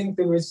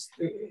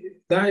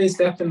 that is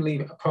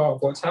definitely a part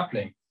of what's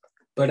happening.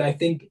 But I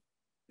think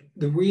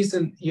the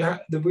reason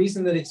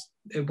that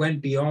it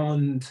went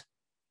beyond.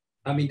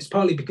 I mean, it's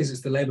partly because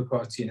it's the Labour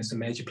Party and it's a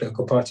major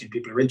political party and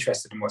people are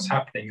interested in what's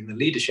happening in the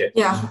leadership.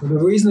 Yeah. But the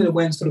reason that it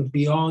went sort of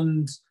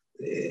beyond,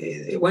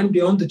 it went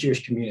beyond the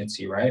Jewish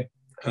community, right?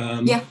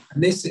 And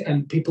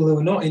people who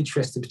are not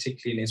interested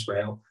particularly in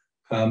Israel,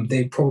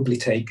 they probably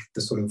take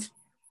the sort of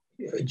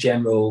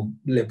general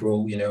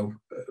liberal,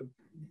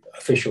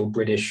 official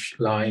British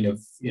line of,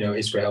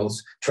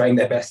 Israel's trying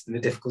their best in a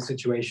difficult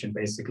situation,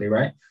 basically,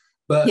 right?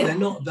 But they're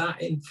not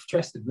that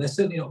interested. They're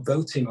certainly not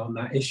voting on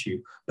that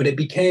issue. But it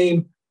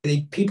became,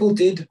 people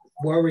did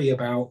worry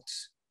about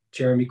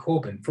Jeremy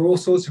Corbyn for all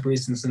sorts of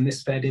reasons, and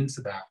this fed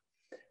into that.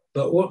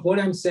 But what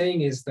I'm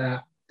saying is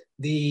that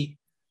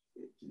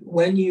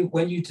when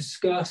you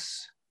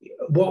discuss,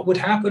 what would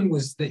happen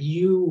was that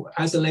you,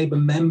 as a Labour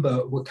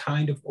member, were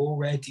kind of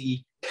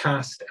already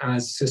cast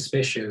as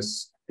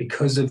suspicious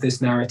because of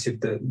this narrative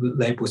that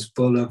Labour was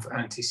full of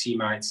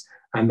anti-Semites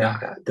and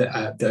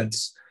that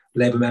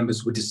Labour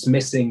members were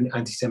dismissing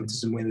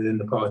anti-Semitism within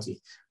the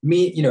party,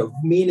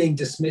 meaning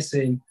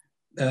dismissing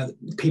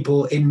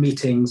people in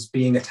meetings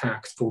being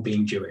attacked for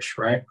being Jewish,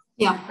 right?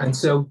 Yeah. And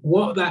so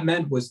what that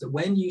meant was that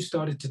when you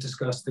started to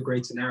discuss the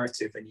greater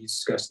narrative and you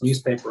discussed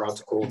newspaper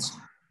articles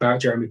about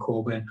Jeremy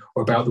Corbyn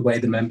or about the way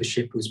the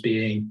membership was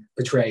being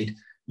portrayed,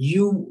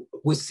 you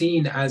were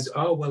seen as,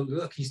 oh, well,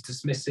 look, he's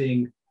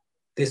dismissing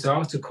this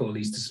article,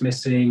 he's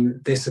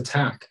dismissing this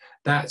attack.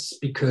 That's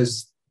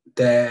because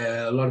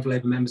a lot of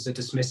Labour members are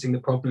dismissing the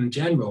problem in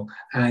general.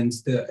 And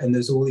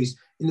there's all these,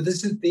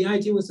 the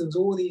idea was there's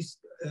all these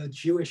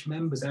Jewish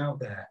members out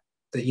there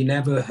that you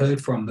never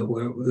heard from that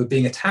were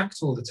being attacked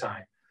all the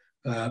time,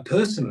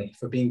 personally,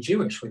 for being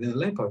Jewish within the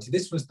Labour Party.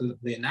 This was the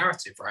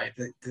narrative, right?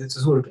 There's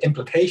a sort of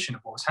implication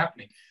of what was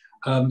happening.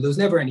 There was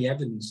never any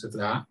evidence of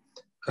that.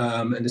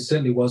 And there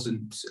certainly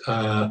wasn't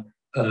a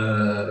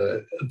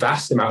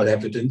vast amount of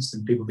evidence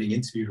and people being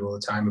interviewed all the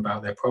time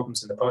about their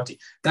problems in the party.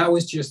 That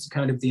was just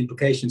kind of the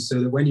implication, so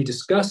that when you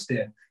discussed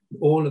it,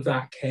 all of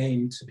that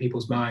came to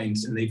people's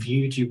minds and they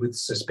viewed you with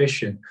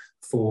suspicion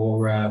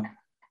for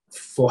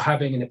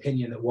having an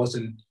opinion that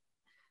wasn't.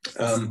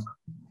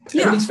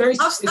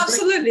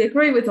 Absolutely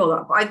agree with all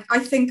that. But I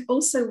think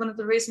also one of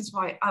the reasons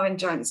why Owen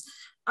Jones,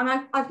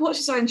 and I've watched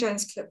this Owen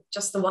Jones clip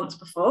just the once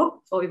before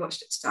we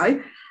watched it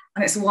today,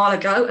 and it's a while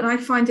ago, and I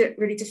find it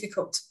really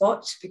difficult to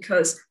watch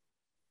because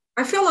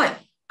I feel like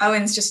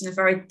Owen's just in a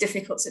very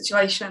difficult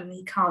situation.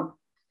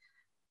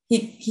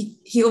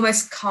 He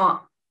almost can't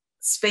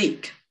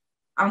speak.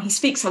 I mean, he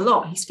speaks a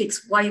lot. He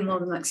speaks way more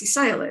than Alexei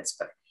Sayle is,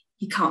 but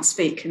he can't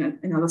speak in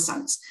another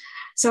sense.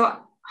 So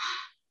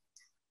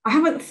I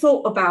haven't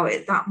thought about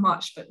it that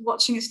much, but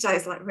watching it today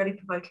is like really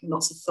provoking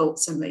lots of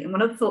thoughts in me. And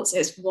one of the thoughts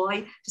is,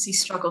 why does he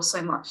struggle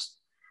so much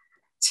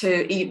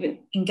to even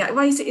engage?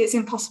 Well, it's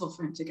impossible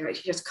for him to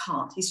engage. He just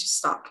can't. He's just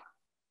stuck.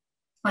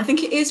 I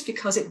think it is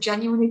because it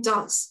genuinely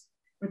does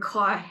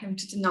require him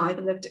to deny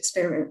the lived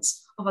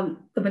experience of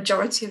the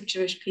majority of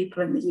Jewish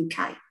people in the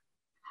UK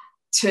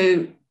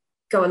to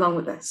go along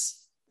with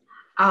this.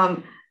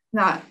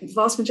 Now, the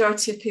vast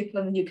majority of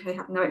people in the UK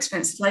have no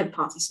experience of the Labour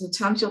Party. So in the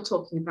terms you're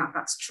talking about,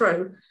 that's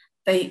true.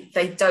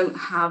 They don't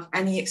have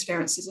any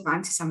experiences of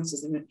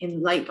anti-Semitism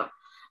in Labour,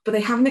 but they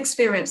have an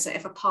experience that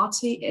if a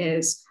party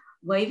is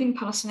waving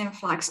Palestinian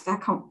flags at their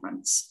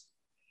conference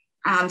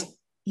and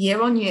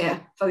year on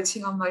year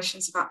voting on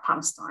motions about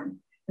Palestine,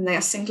 and they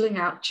are singling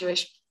out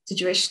the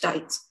Jewish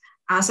state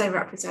as a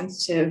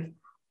representative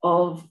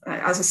of,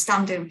 as a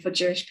stand-in for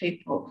Jewish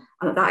people,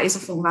 and that is a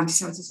form of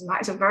anti-Semitism,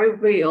 that is a very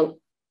real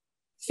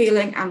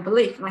feeling and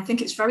belief. And I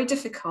think it's very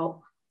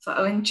difficult for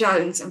Owen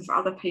Jones and for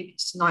other people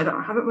to deny that.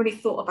 I haven't really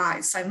thought about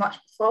it so much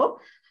before,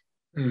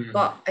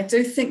 but I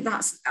do think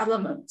that's an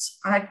element.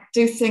 And I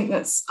do think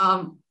that's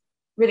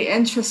really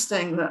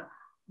interesting that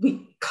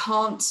we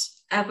can't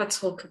ever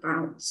talk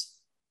about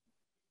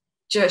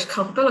Jewish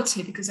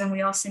culpability because then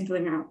we are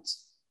singling out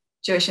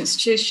Jewish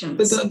institutions.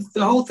 But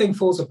the whole thing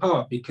falls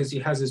apart because he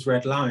has his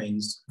red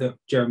lines that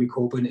Jeremy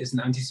Corbyn isn't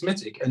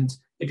anti-Semitic. And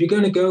if you're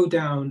going to go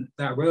down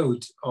that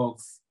road of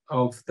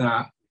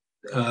that,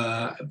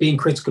 being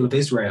critical of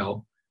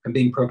Israel and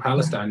being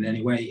pro-Palestine in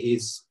any way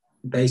is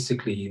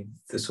basically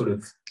the sort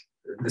of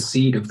the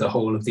seed of the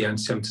whole of the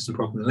anti-Semitism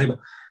problem in Labour,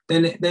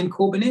 then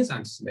Corbyn is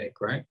anti-Semitic,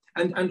 right?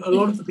 And a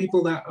lot of the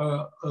people that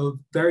are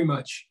very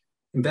much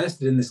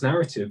invested in this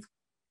narrative,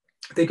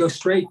 they go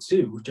straight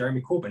to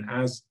Jeremy Corbyn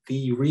as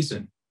the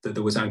reason that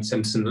there was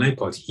anti-Semitism in the Labour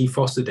Party. He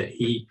fostered it.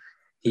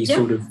 He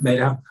sort of made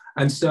it happen.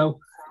 And so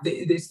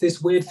it's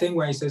this weird thing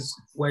where he says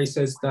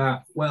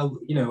that, well,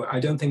 I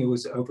don't think it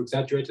was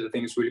over-exaggerated. I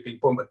think it's really being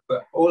important.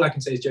 But all I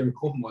can say is Jeremy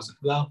Corbyn wasn't.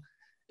 Well,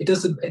 it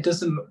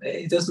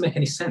doesn't make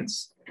any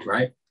sense,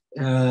 right?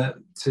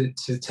 To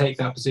take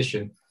that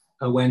position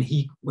when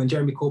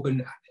Jeremy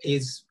Corbyn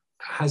is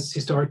has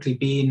historically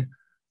been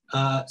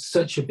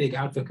such a big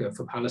advocate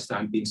for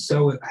Palestine, been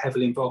so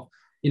heavily involved.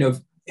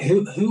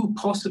 Who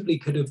possibly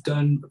could have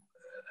done,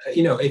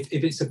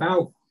 if it's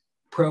about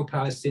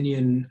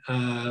pro-Palestinian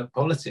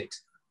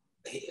politics,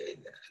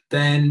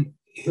 then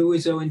who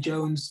is Owen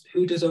Jones?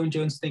 Who does Owen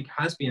Jones think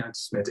has been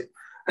anti-Semitic?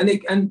 And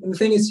the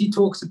thing is, he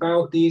talks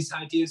about these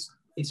ideas.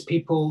 It's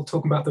people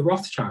talking about the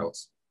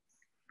Rothschilds.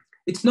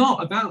 It's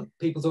not about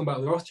people talking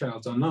about the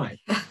Rothschilds online,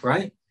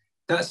 right?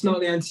 That's not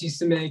the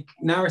anti-Semitic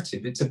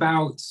narrative. It's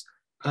about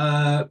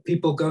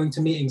people going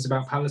to meetings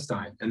about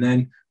Palestine and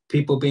then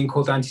people being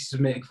called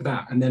anti-Semitic for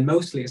that. And then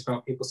mostly it's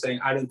about people saying,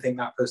 I don't think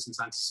that person's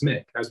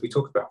anti-Semitic, as we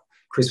talked about.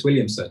 Chris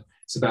Williamson,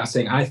 it's about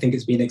saying, I think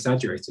it's been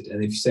exaggerated.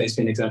 And if you say it's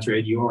been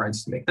exaggerated, you're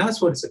anti-Semitic.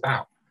 That's what it's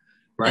about,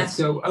 right? Yeah.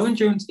 So Owen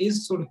Jones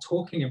is sort of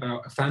talking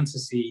about a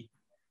fantasy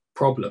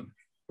problem,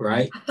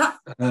 right?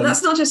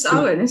 That's not just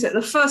Owen, is it?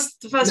 The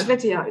first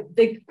video,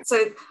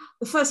 so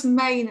the first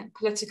main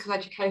political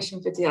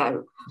education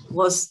video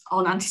was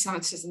on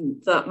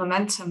anti-Semitism that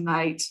Momentum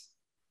made.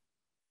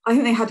 I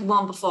think they had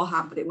one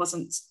beforehand, but it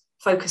wasn't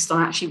focused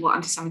on actually what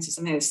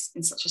anti-Semitism is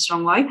in such a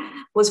strong way,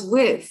 was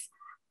with,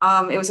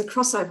 it was a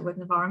crossover with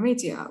Novara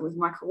Media, with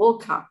Michael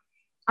Walker.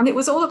 And it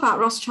was all about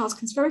Rothschild's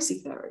conspiracy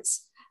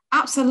theories.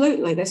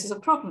 Absolutely, this is a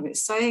problem.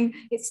 It's saying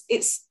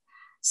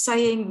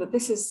that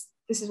this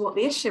is what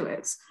the issue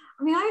is.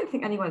 I mean, I don't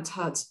think anyone's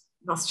heard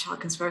Rothschild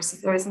conspiracy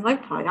theories in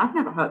Labour Party. I've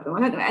never heard them. I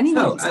don't know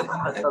anyone who's ever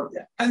heard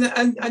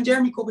them. And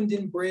Jeremy Corbyn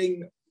didn't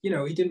bring, he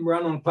didn't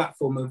run on a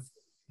platform of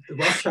the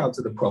Rothschilds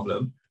are the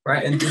problem,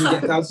 right? And didn't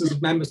get thousands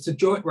of members to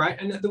join, right?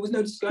 And there was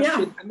no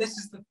discussion. Yeah. And this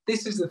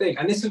is the thing.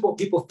 And this is what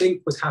people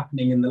think was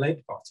happening in the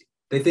Labour Party.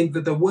 They think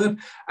that there were,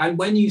 and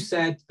when you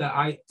said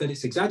that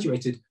it's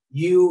exaggerated,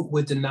 you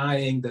were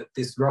denying that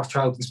this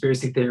Rothschild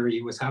conspiracy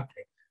theory was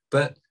happening.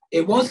 But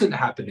it wasn't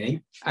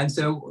happening. And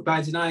so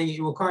by denying it,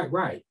 you were quite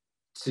right.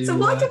 So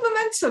why did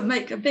Momentum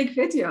make a big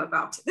video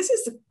about it? This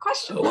is the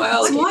question.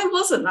 Well, why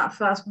wasn't that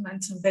first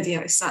Momentum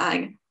video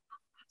saying,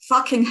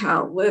 fucking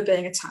hell, we're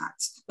being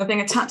attacked. We're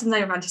being attacked in the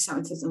name of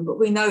anti-Semitism, but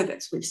we know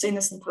this. We've seen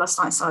this in the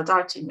Palestine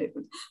Solidarity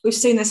Movement. We've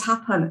seen this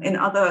happen in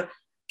other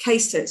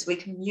cases. We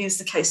can use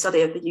the case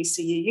study of the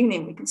UCU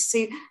Union. We can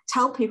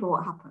tell people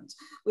what happened.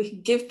 We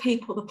can give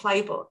people the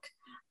playbook.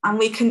 And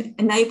we can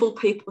enable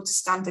people to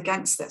stand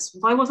against this.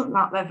 Why wasn't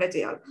that their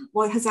video?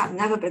 Why has that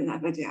never been their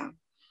video?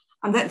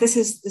 And that this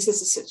is the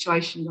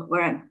situation that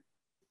we're in.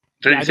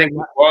 Do you think it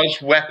was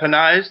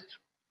weaponized?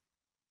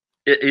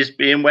 It is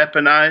being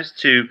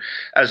weaponized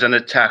as an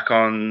attack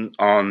on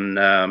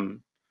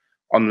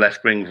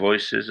left-wing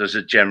voices, as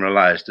a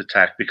generalized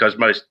attack, because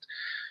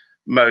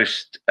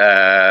most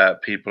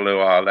people who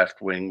are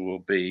left-wing will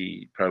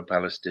be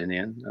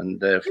pro-Palestinian, and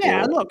therefore.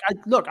 Yeah,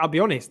 look. I'll be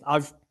honest.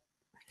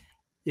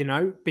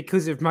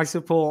 Because of my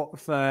support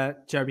for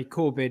Jeremy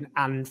Corbyn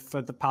and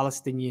for the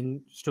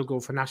Palestinian struggle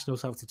for national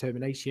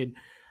self-determination,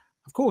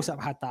 of course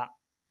I've had that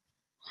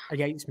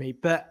against me.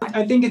 But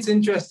I think it's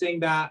interesting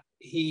that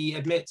he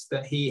admits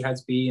that he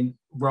has been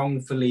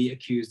wrongfully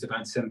accused of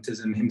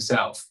anti-Semitism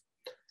himself.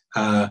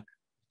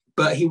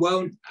 But he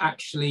won't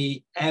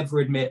actually ever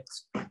admit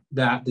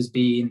that there's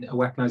been a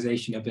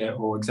weaponization of it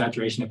or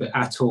exaggeration of it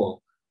at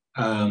all.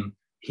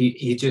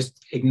 He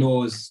just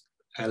ignores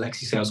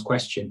Alexei Sayle's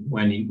question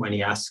when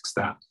he asks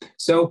that.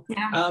 So,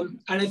 yeah.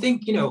 And I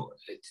think,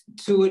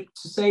 to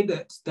say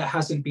that there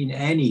hasn't been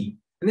any,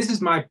 and this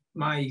is my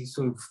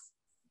sort of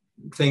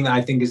thing that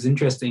I think is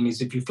interesting,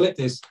 is if you flip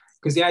this,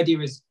 because the idea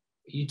is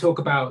you talk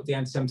about the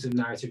anti-Semitism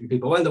narrative and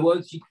people, what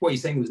you're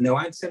saying, there was no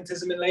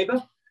anti-Semitism in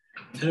Labour?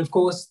 And of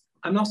course,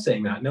 I'm not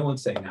saying that, no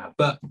one's saying that,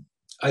 but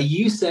are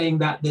you saying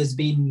that there's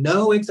been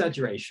no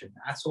exaggeration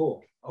at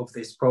all of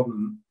this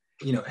problem,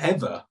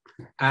 ever?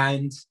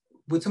 And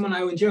with someone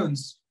like Owen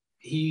Jones,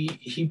 he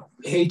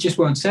just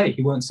won't say.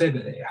 He won't say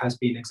that it has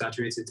been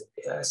exaggerated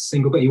a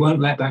single bit. He won't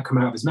let that come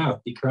out of his mouth,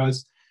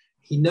 because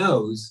he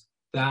knows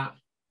that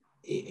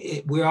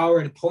we are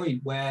at a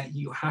point where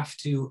you have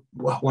to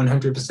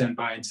 100%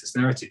 buy into this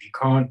narrative. You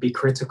can't be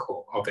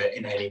critical of it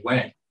in any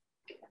way.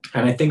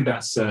 And I think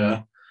that's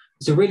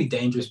it's a really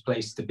dangerous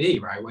place to be,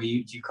 right? Where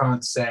you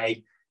can't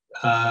say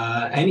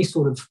any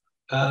sort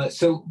of.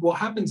 So what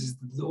happens is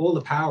all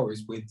the power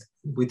is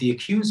with the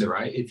accuser,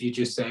 right? If you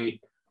just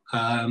say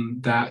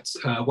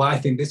I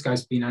think this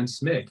guy's been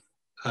anti-Semitic,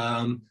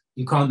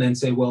 you can't then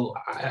say, well,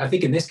 I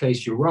think in this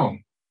case you're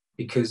wrong,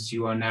 because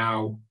you are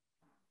now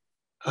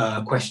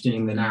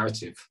questioning the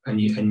narrative, and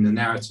the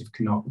narrative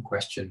cannot be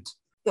questioned.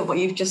 What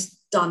you've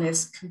just done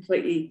is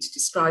completely to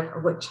describe a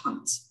witch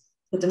hunt,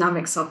 the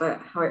dynamics of it,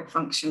 how it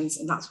functions,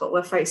 and that's what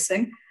we're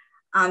facing.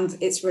 And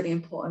it's really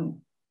important,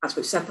 as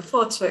we've said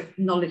before, to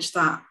acknowledge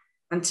that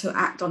and to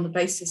act on the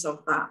basis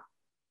of that.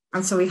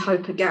 And so we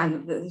hope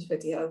again that this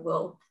video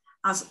will,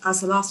 as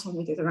the last one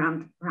we did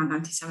around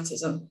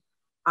anti-Semitism,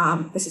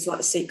 this is like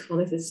the sequel.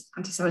 This is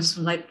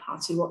Anti-Semitism Labour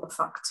Party, what the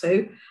fuck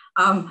too.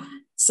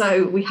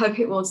 So we hope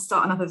it will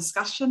start another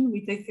discussion.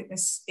 We do think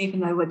this, even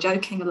though we're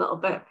joking a little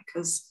bit,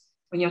 because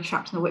when you're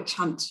trapped in a witch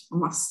hunt, you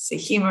must see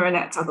humour in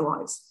it.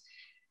 Otherwise,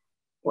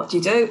 what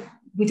do?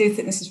 we do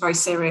think this is very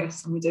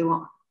serious, and we do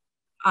want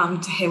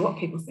to hear what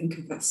people think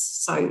of this.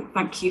 So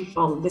thank you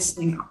for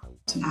listening up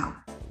to now.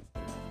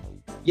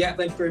 Yeah,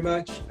 thank you very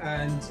much.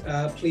 And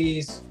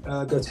please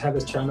go to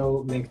Heather's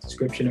channel, link in the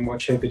description, and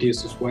watch her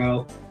videos as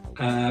well.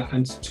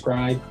 And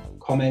subscribe,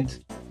 comment,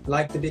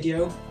 like the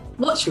video.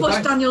 Watch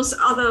Daniel's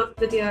other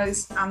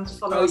videos and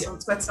follow us on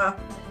Twitter,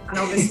 and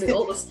obviously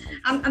all this.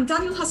 And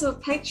Daniel has a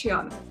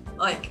Patreon,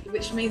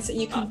 which means that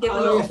you can give a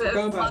little bit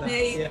of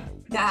money.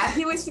 Yeah,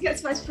 he always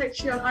forgets about his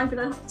Patreon. I'm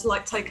gonna have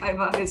to take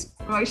over his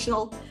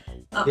promotional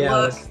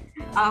work.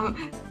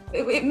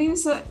 It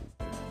means that,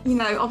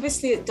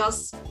 obviously it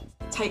does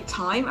take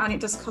time and it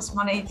does cost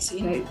money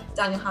to,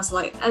 Daniel has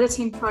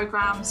editing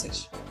programs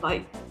which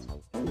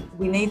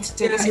we need to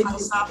do this kind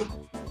of stuff.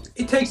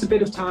 It takes a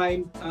bit of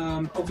time.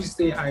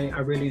 Obviously I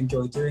really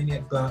enjoy doing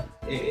it, but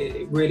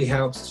it really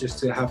helps just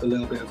to have a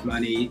little bit of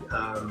money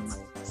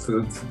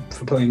for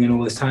putting in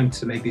all this time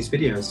to make these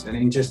videos, and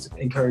it just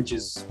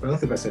encourages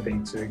both of us, I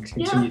think, to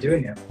continue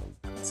doing it.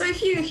 So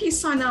if you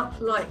sign up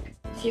for a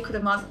few quid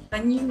a month,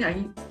 then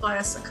you buy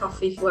us a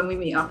coffee for when we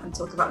meet up and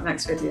talk about the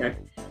next video,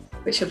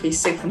 which would be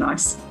super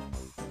nice.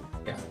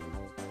 Yeah.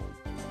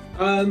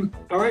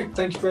 All right,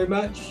 thank you very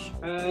much,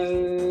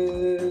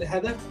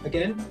 Heather,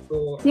 again,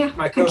 for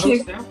my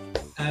co-host now,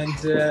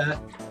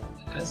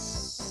 and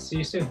see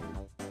you soon.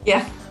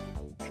 Yeah.